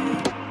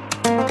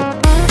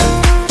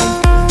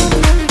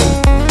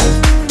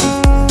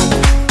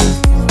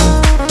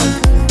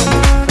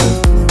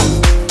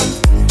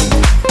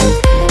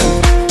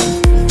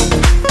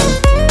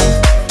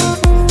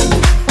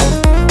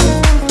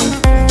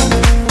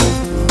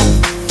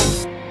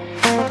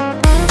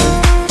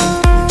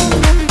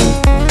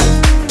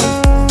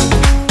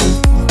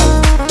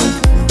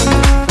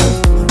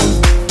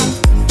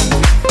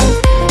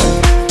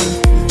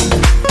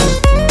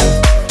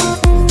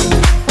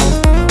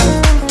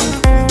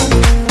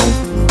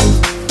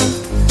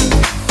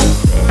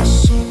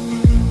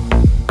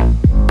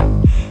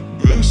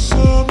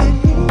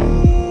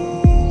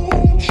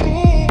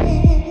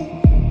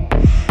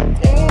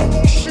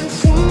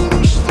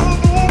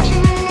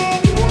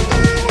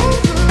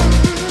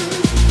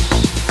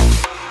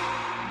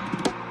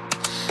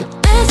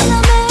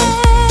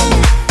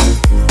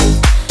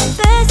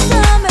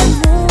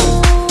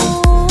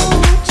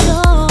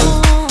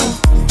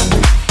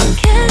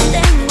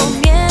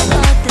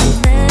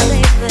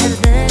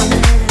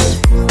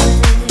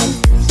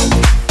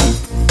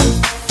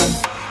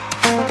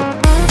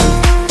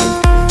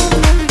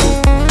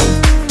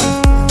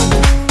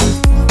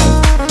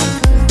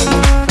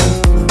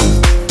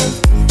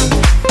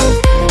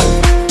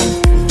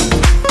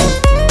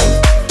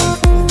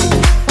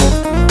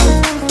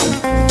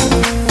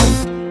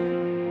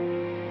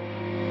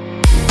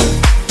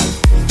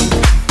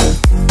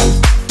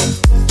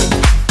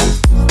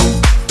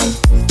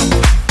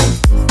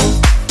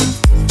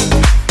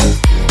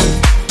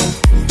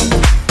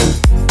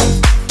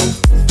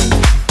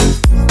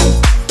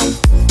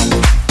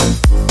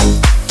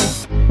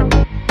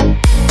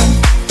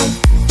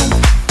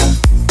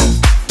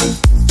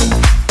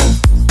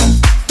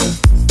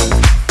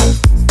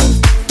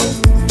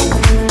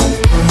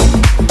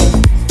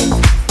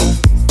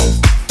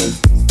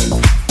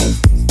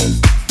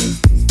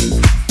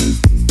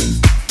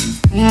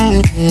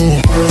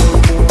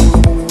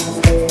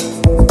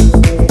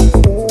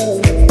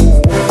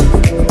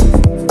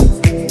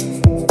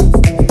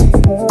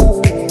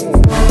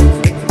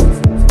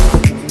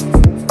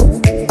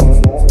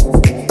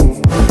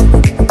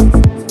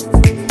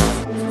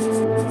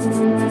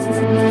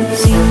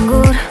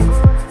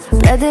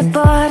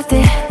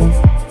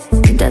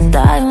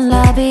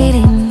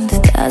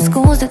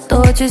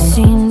 ce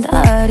simt,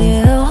 dar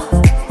eu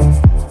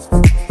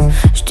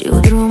știu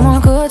drumul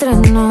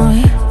către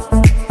noi.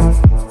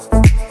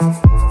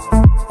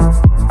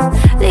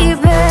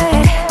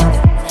 Liberi,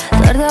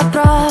 doar de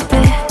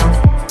aproape,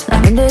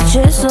 n-avem de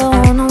ce să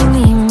o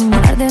numim,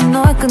 dar de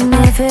noi când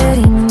ne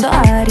ferim,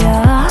 doar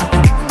ea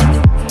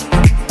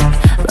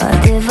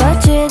poate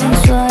face din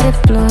soare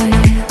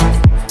ploi.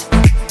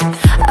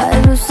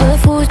 Ai vrut să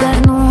fugi, dar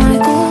nu ai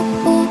cum.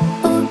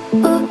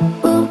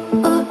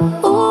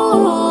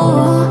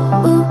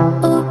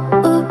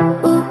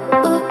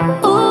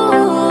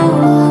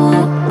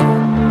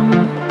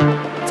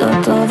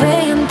 Tot o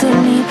vei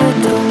întâlni pe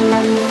drum.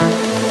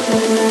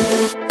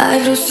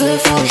 Ai vrut să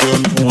fugi.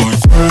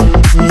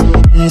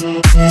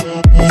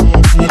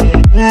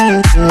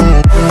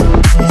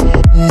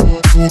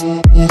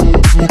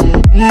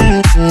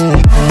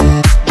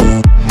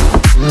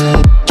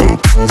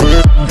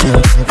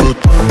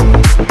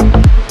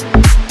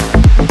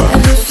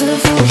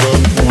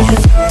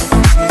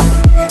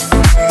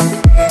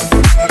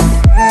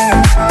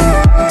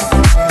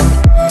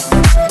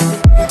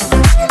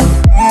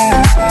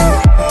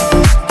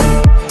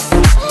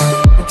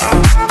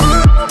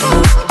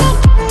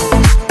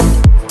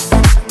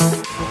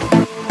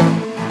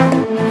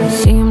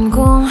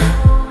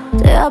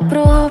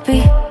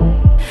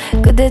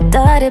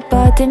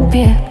 Bate-n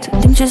piept în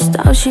timp ce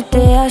stau și te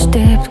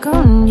aștept,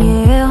 când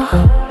eu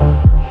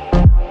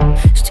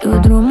știu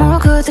drumul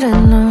către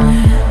noi.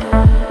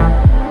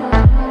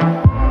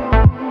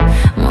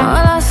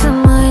 Mă lasă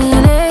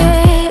mâinile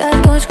ei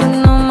atunci când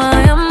nu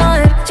mai am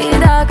aer, și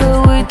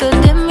dacă uită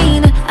de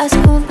mine,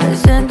 ascund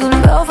prezentul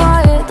pe o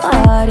foaie,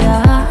 doar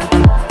ea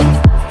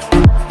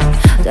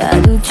te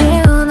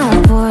aduce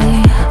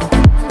înapoi.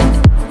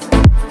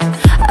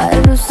 Ai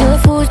vrut să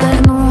fugi, dar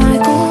nu ai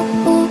cum.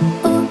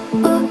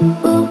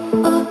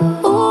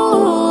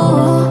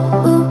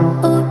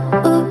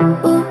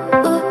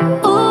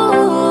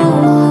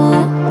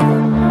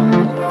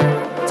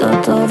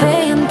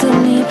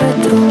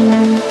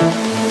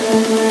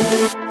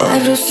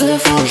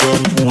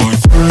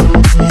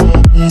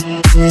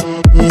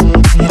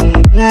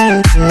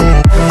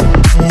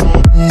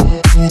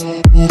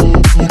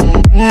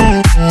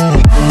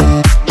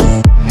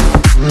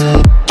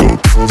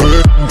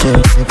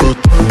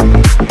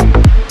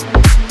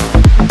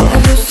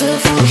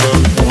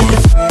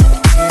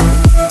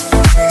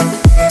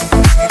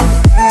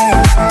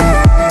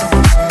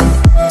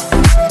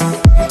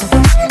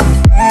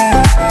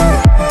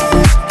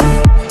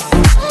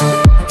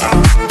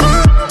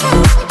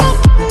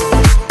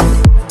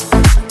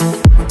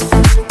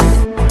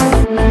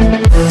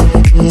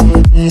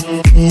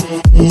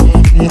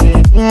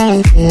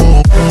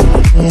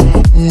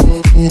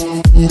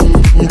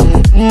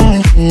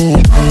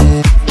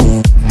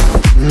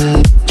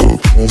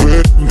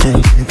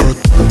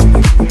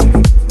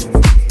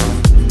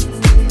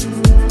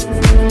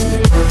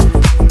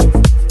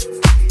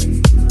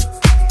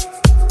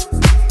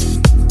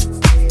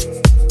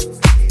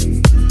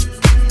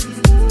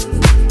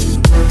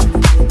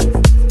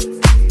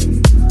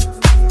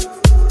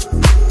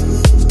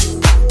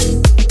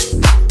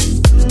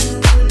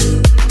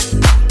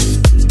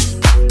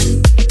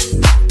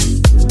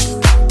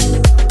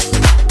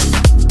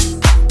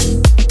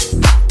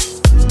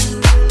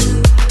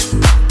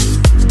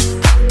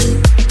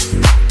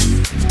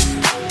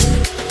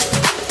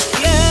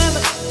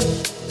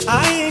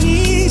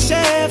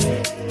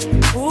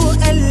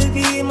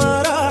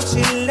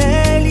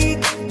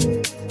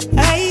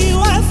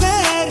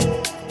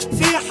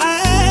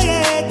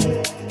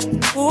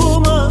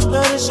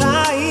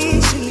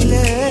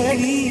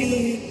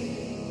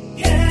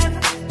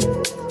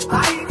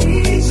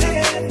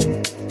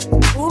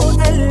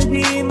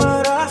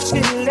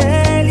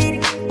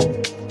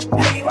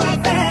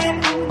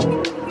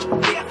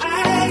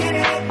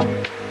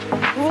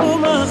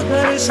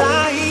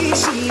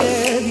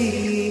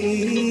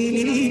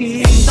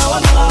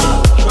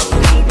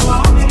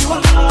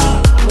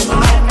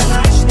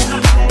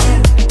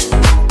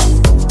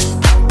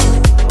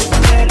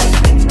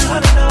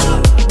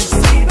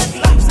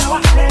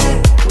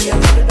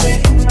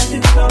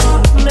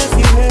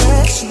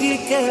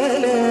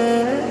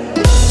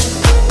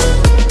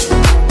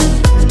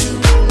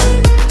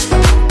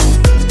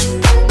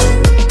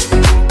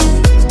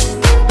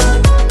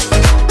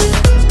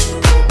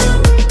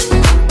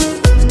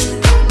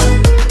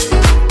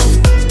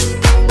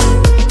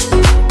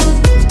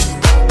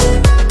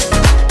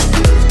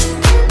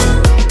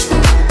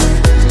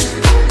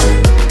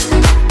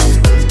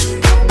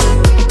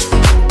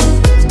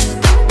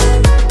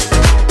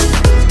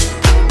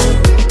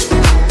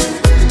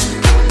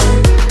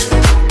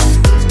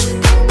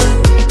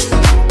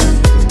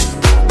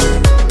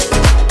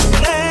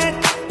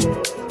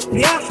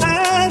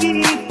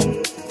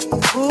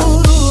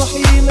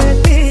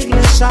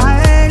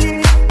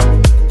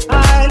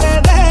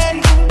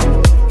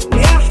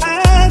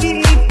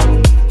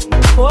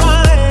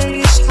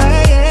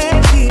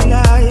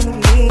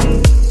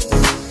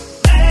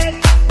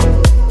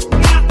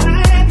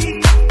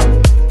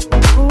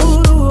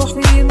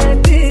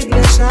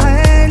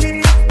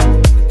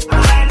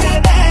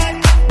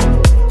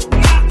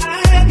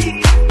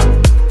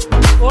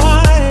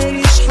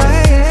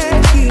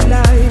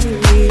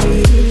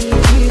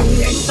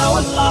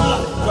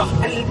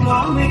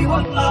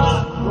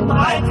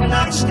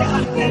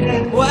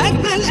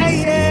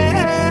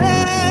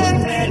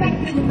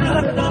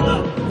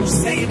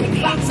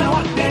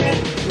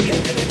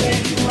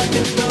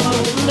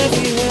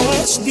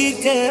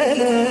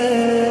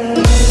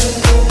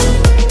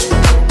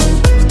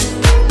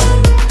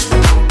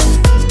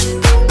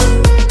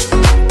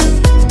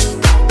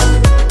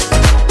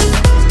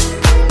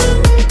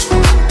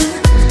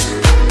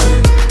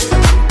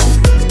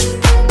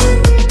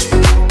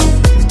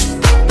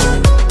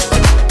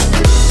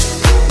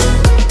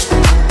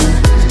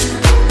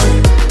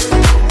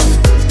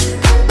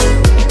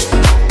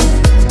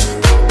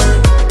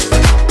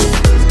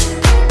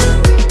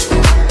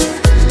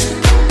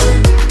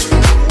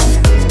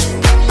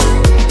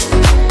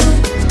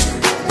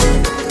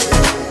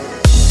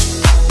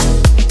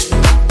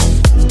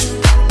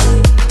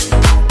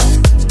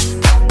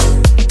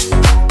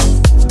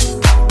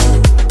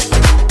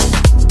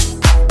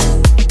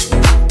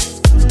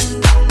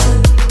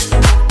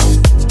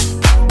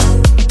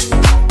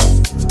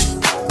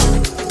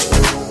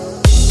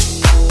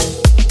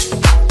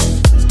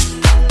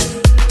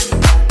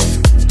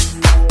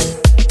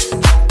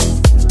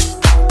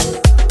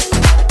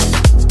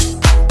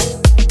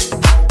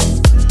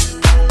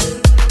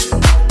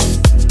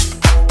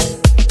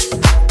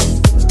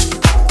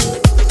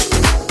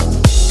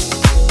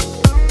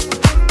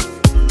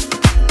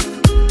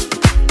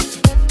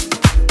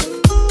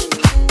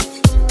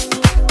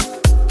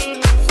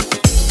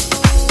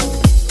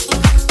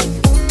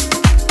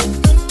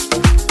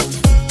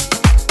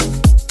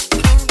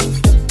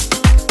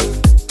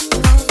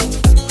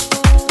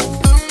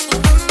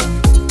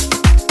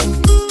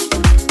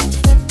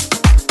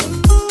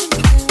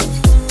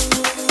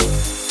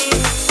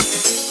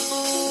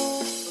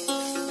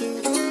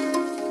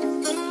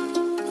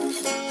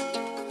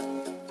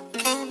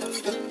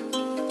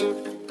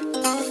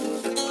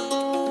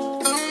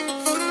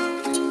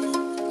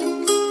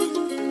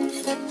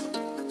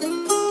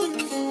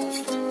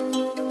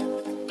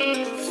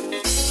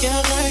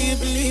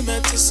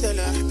 تسأل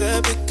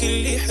أحبابك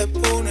اللي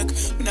يحبونك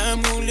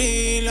ناموا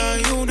لي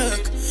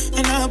لعيونك.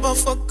 أنا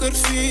بفكر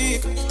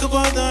فيك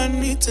تبعد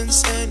عني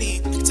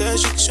تنساني،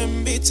 محتاجك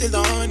جنبي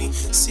تدعاني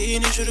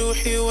سيني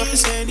جروحي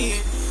وأحزاني.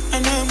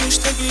 أنا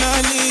مشتاق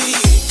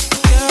لعليك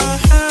يا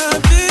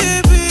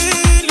حبيبي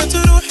لا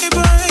تروحي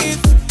بعيد،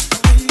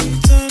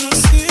 أنت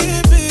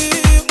نصيبي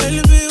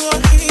وقلبي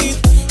وحيد،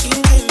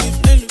 أنت اللي في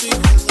قلبي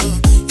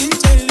والله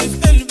أنت اللي في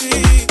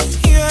قلبي.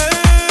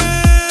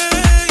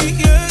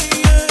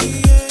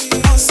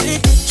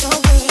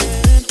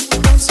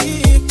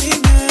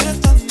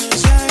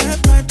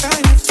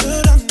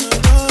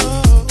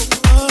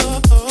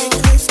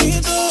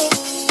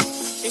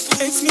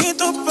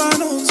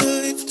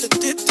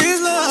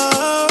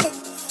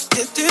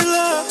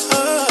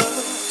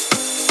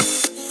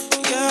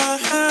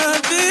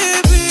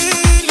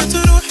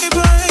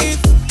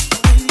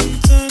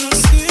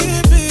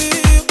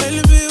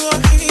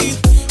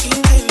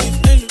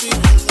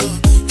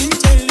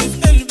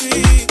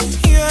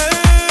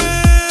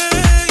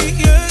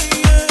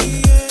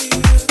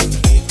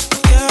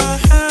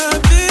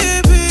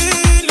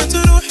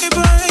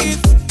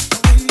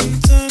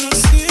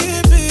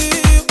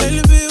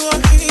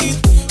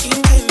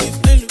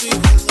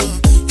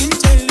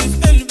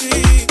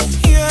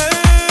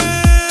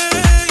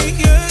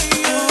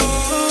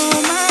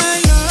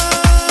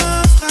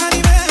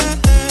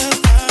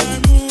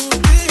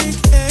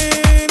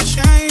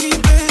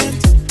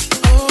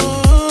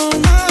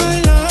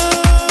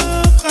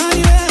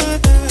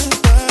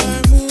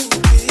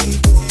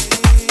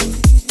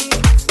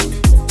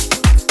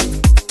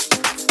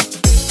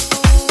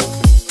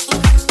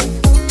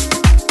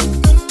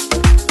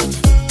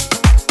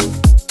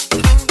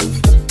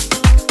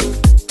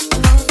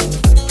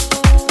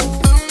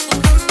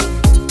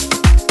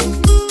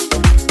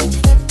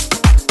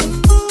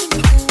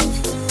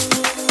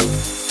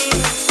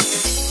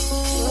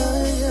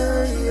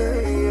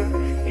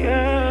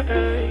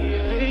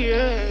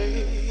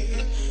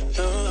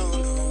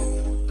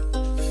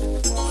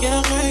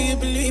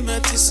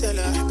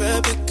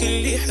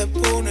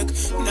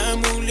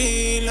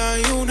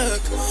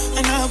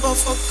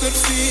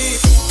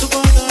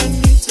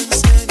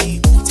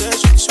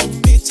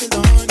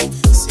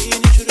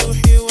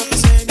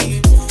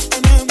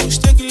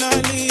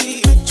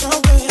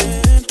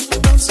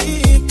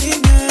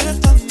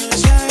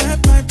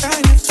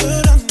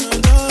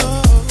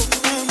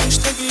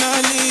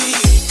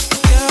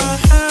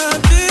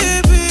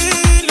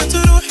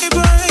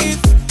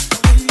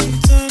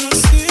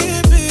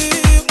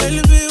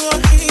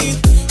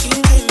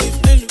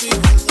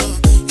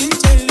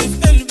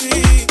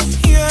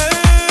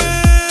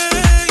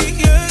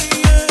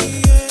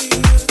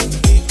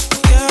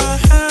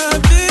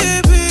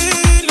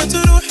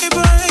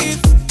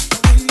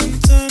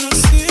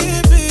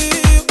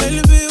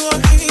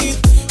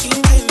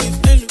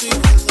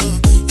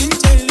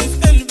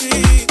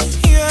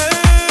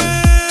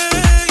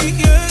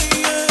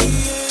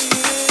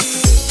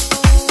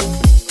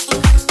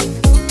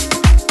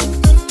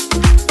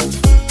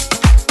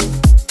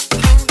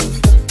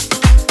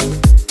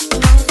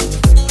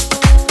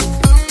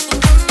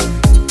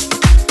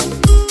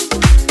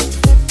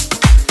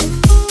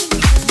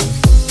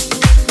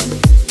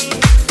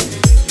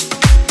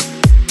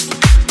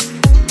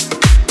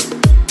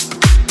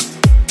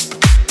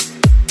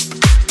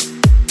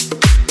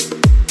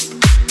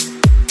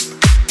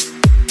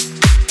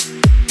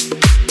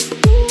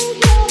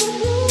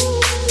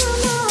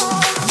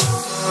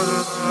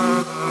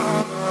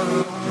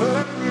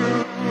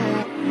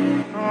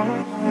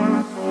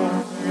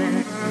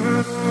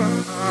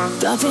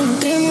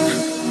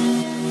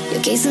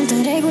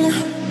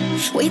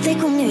 Uite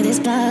cum ne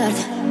despart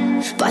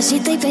pașii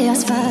tăi pe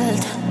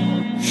asfalt.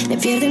 Ne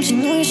pierdem și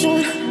nu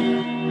ușor,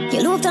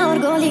 e lupta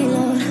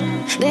orgolilor.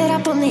 De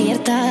rapă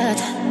neiertat,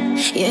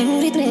 e un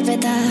ritm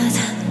repetat.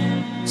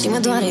 Și mă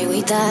doare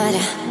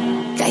uitarea,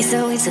 că ai să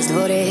uiți să-ți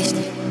dorești.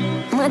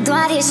 Mă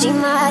doare și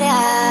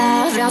marea,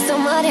 vreau să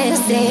mă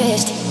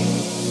restrești.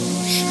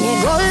 Mi-e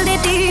gol de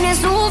tine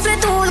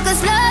sufletul, că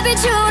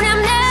slăbiciunea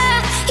mea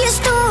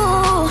ești tu.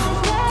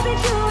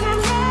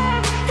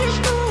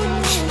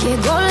 Mi-e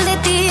gol de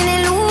tine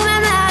lumea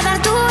mea, dar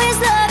tu ești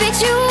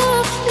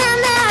slăbiciunea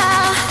mea.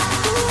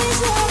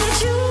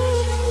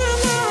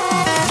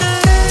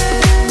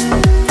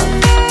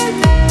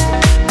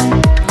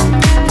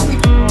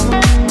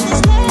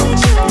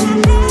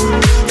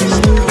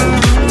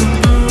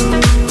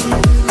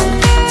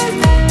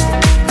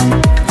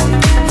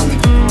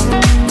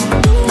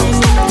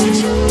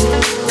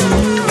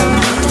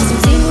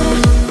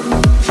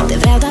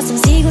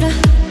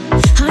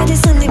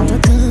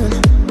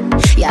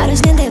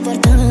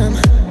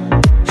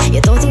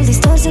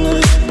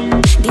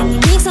 Din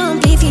nimic s-a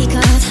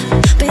amplificat,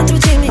 pentru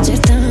ce ne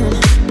certăm.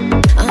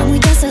 Am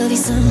uitat să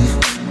visăm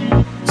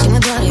și mă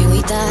doare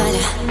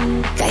uitarea,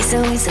 că ai să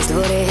uiți să-ți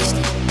dorești.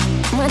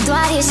 Mă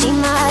doare și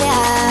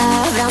marea,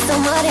 vreau să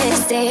mă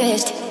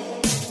restrești.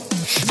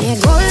 E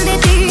gol de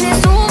tine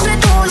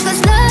sufletul, că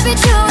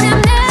slăbiciunea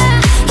mea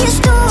ești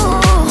tu.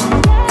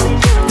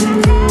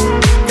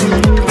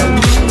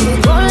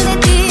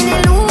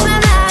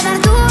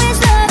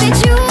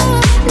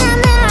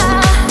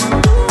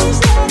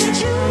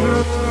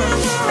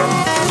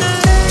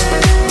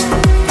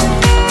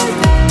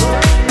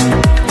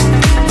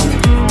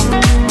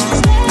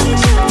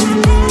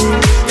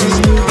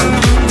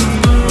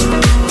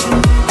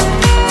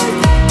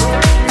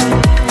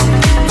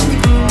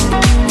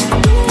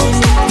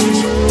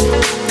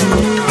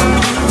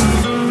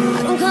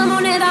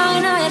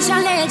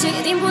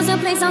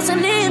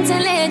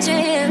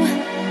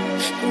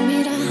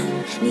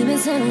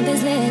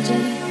 vezi lege.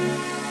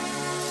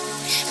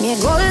 Mi-e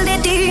gol de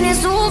tine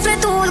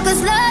sufletul, că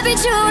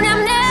slăbiciunea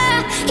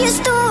mea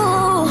ești tu.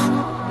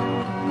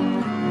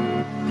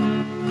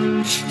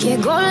 E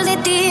gol de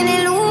tine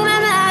lumea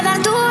mea, dar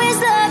tu ești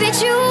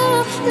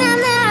slăbiciunea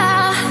mea.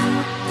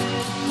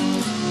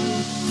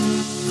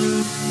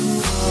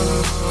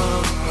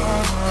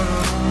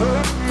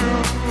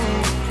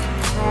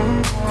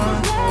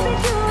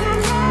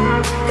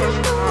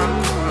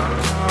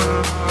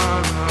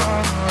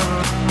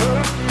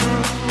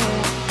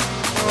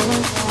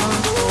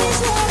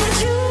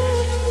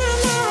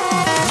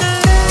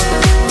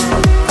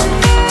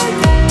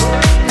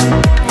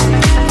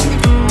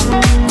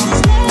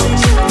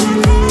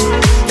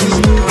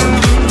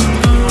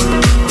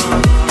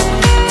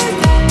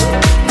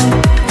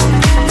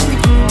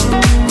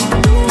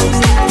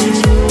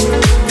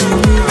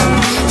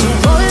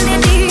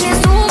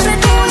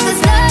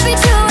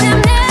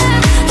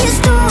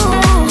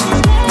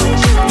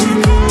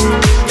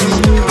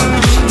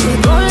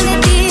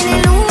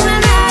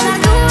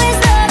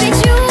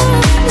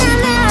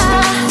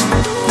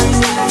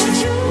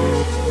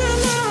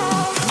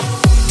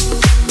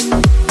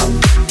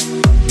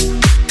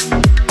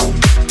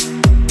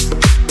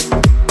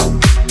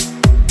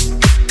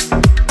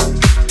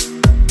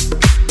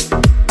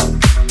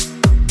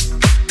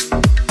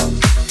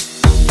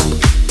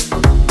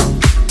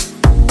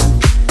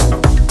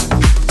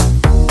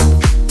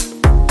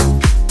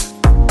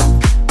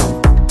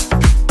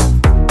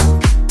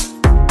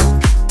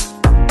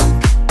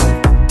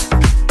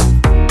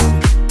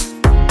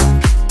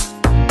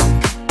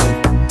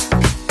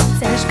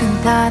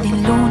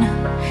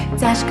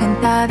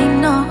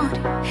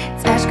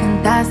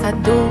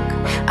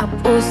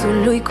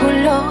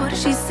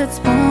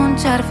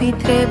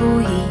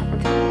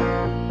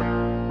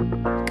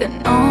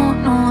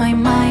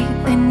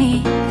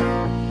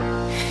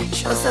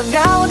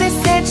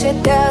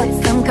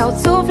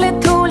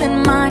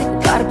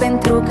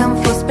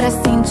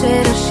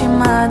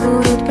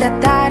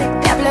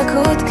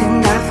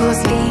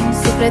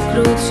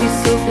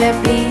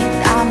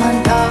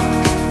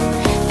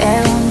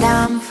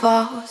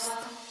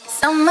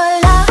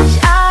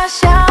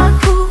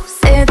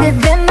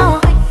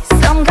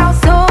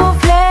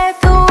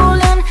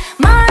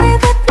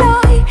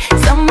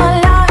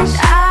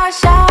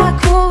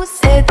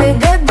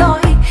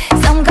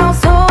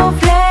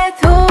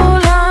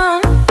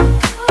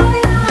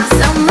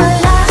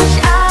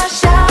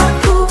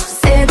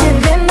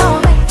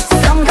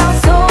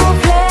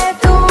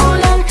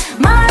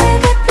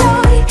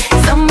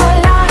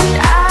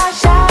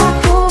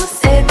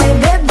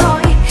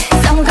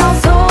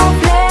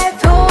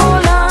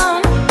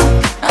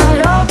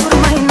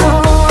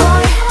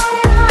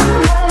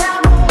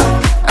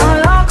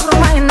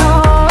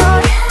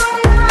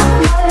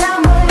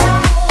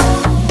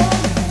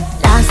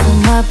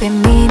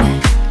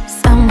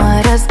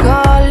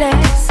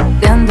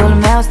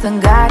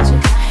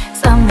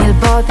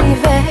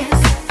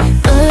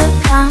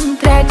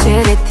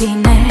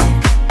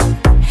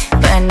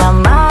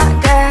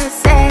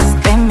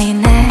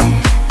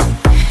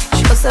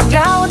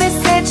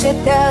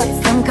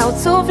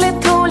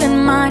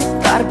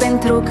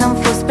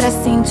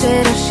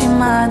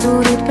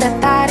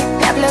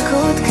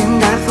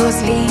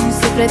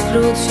 Suflet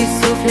crud și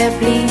suflet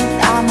plin,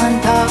 am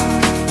întors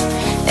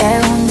de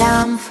unde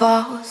am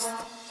fost.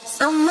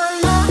 Să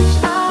mă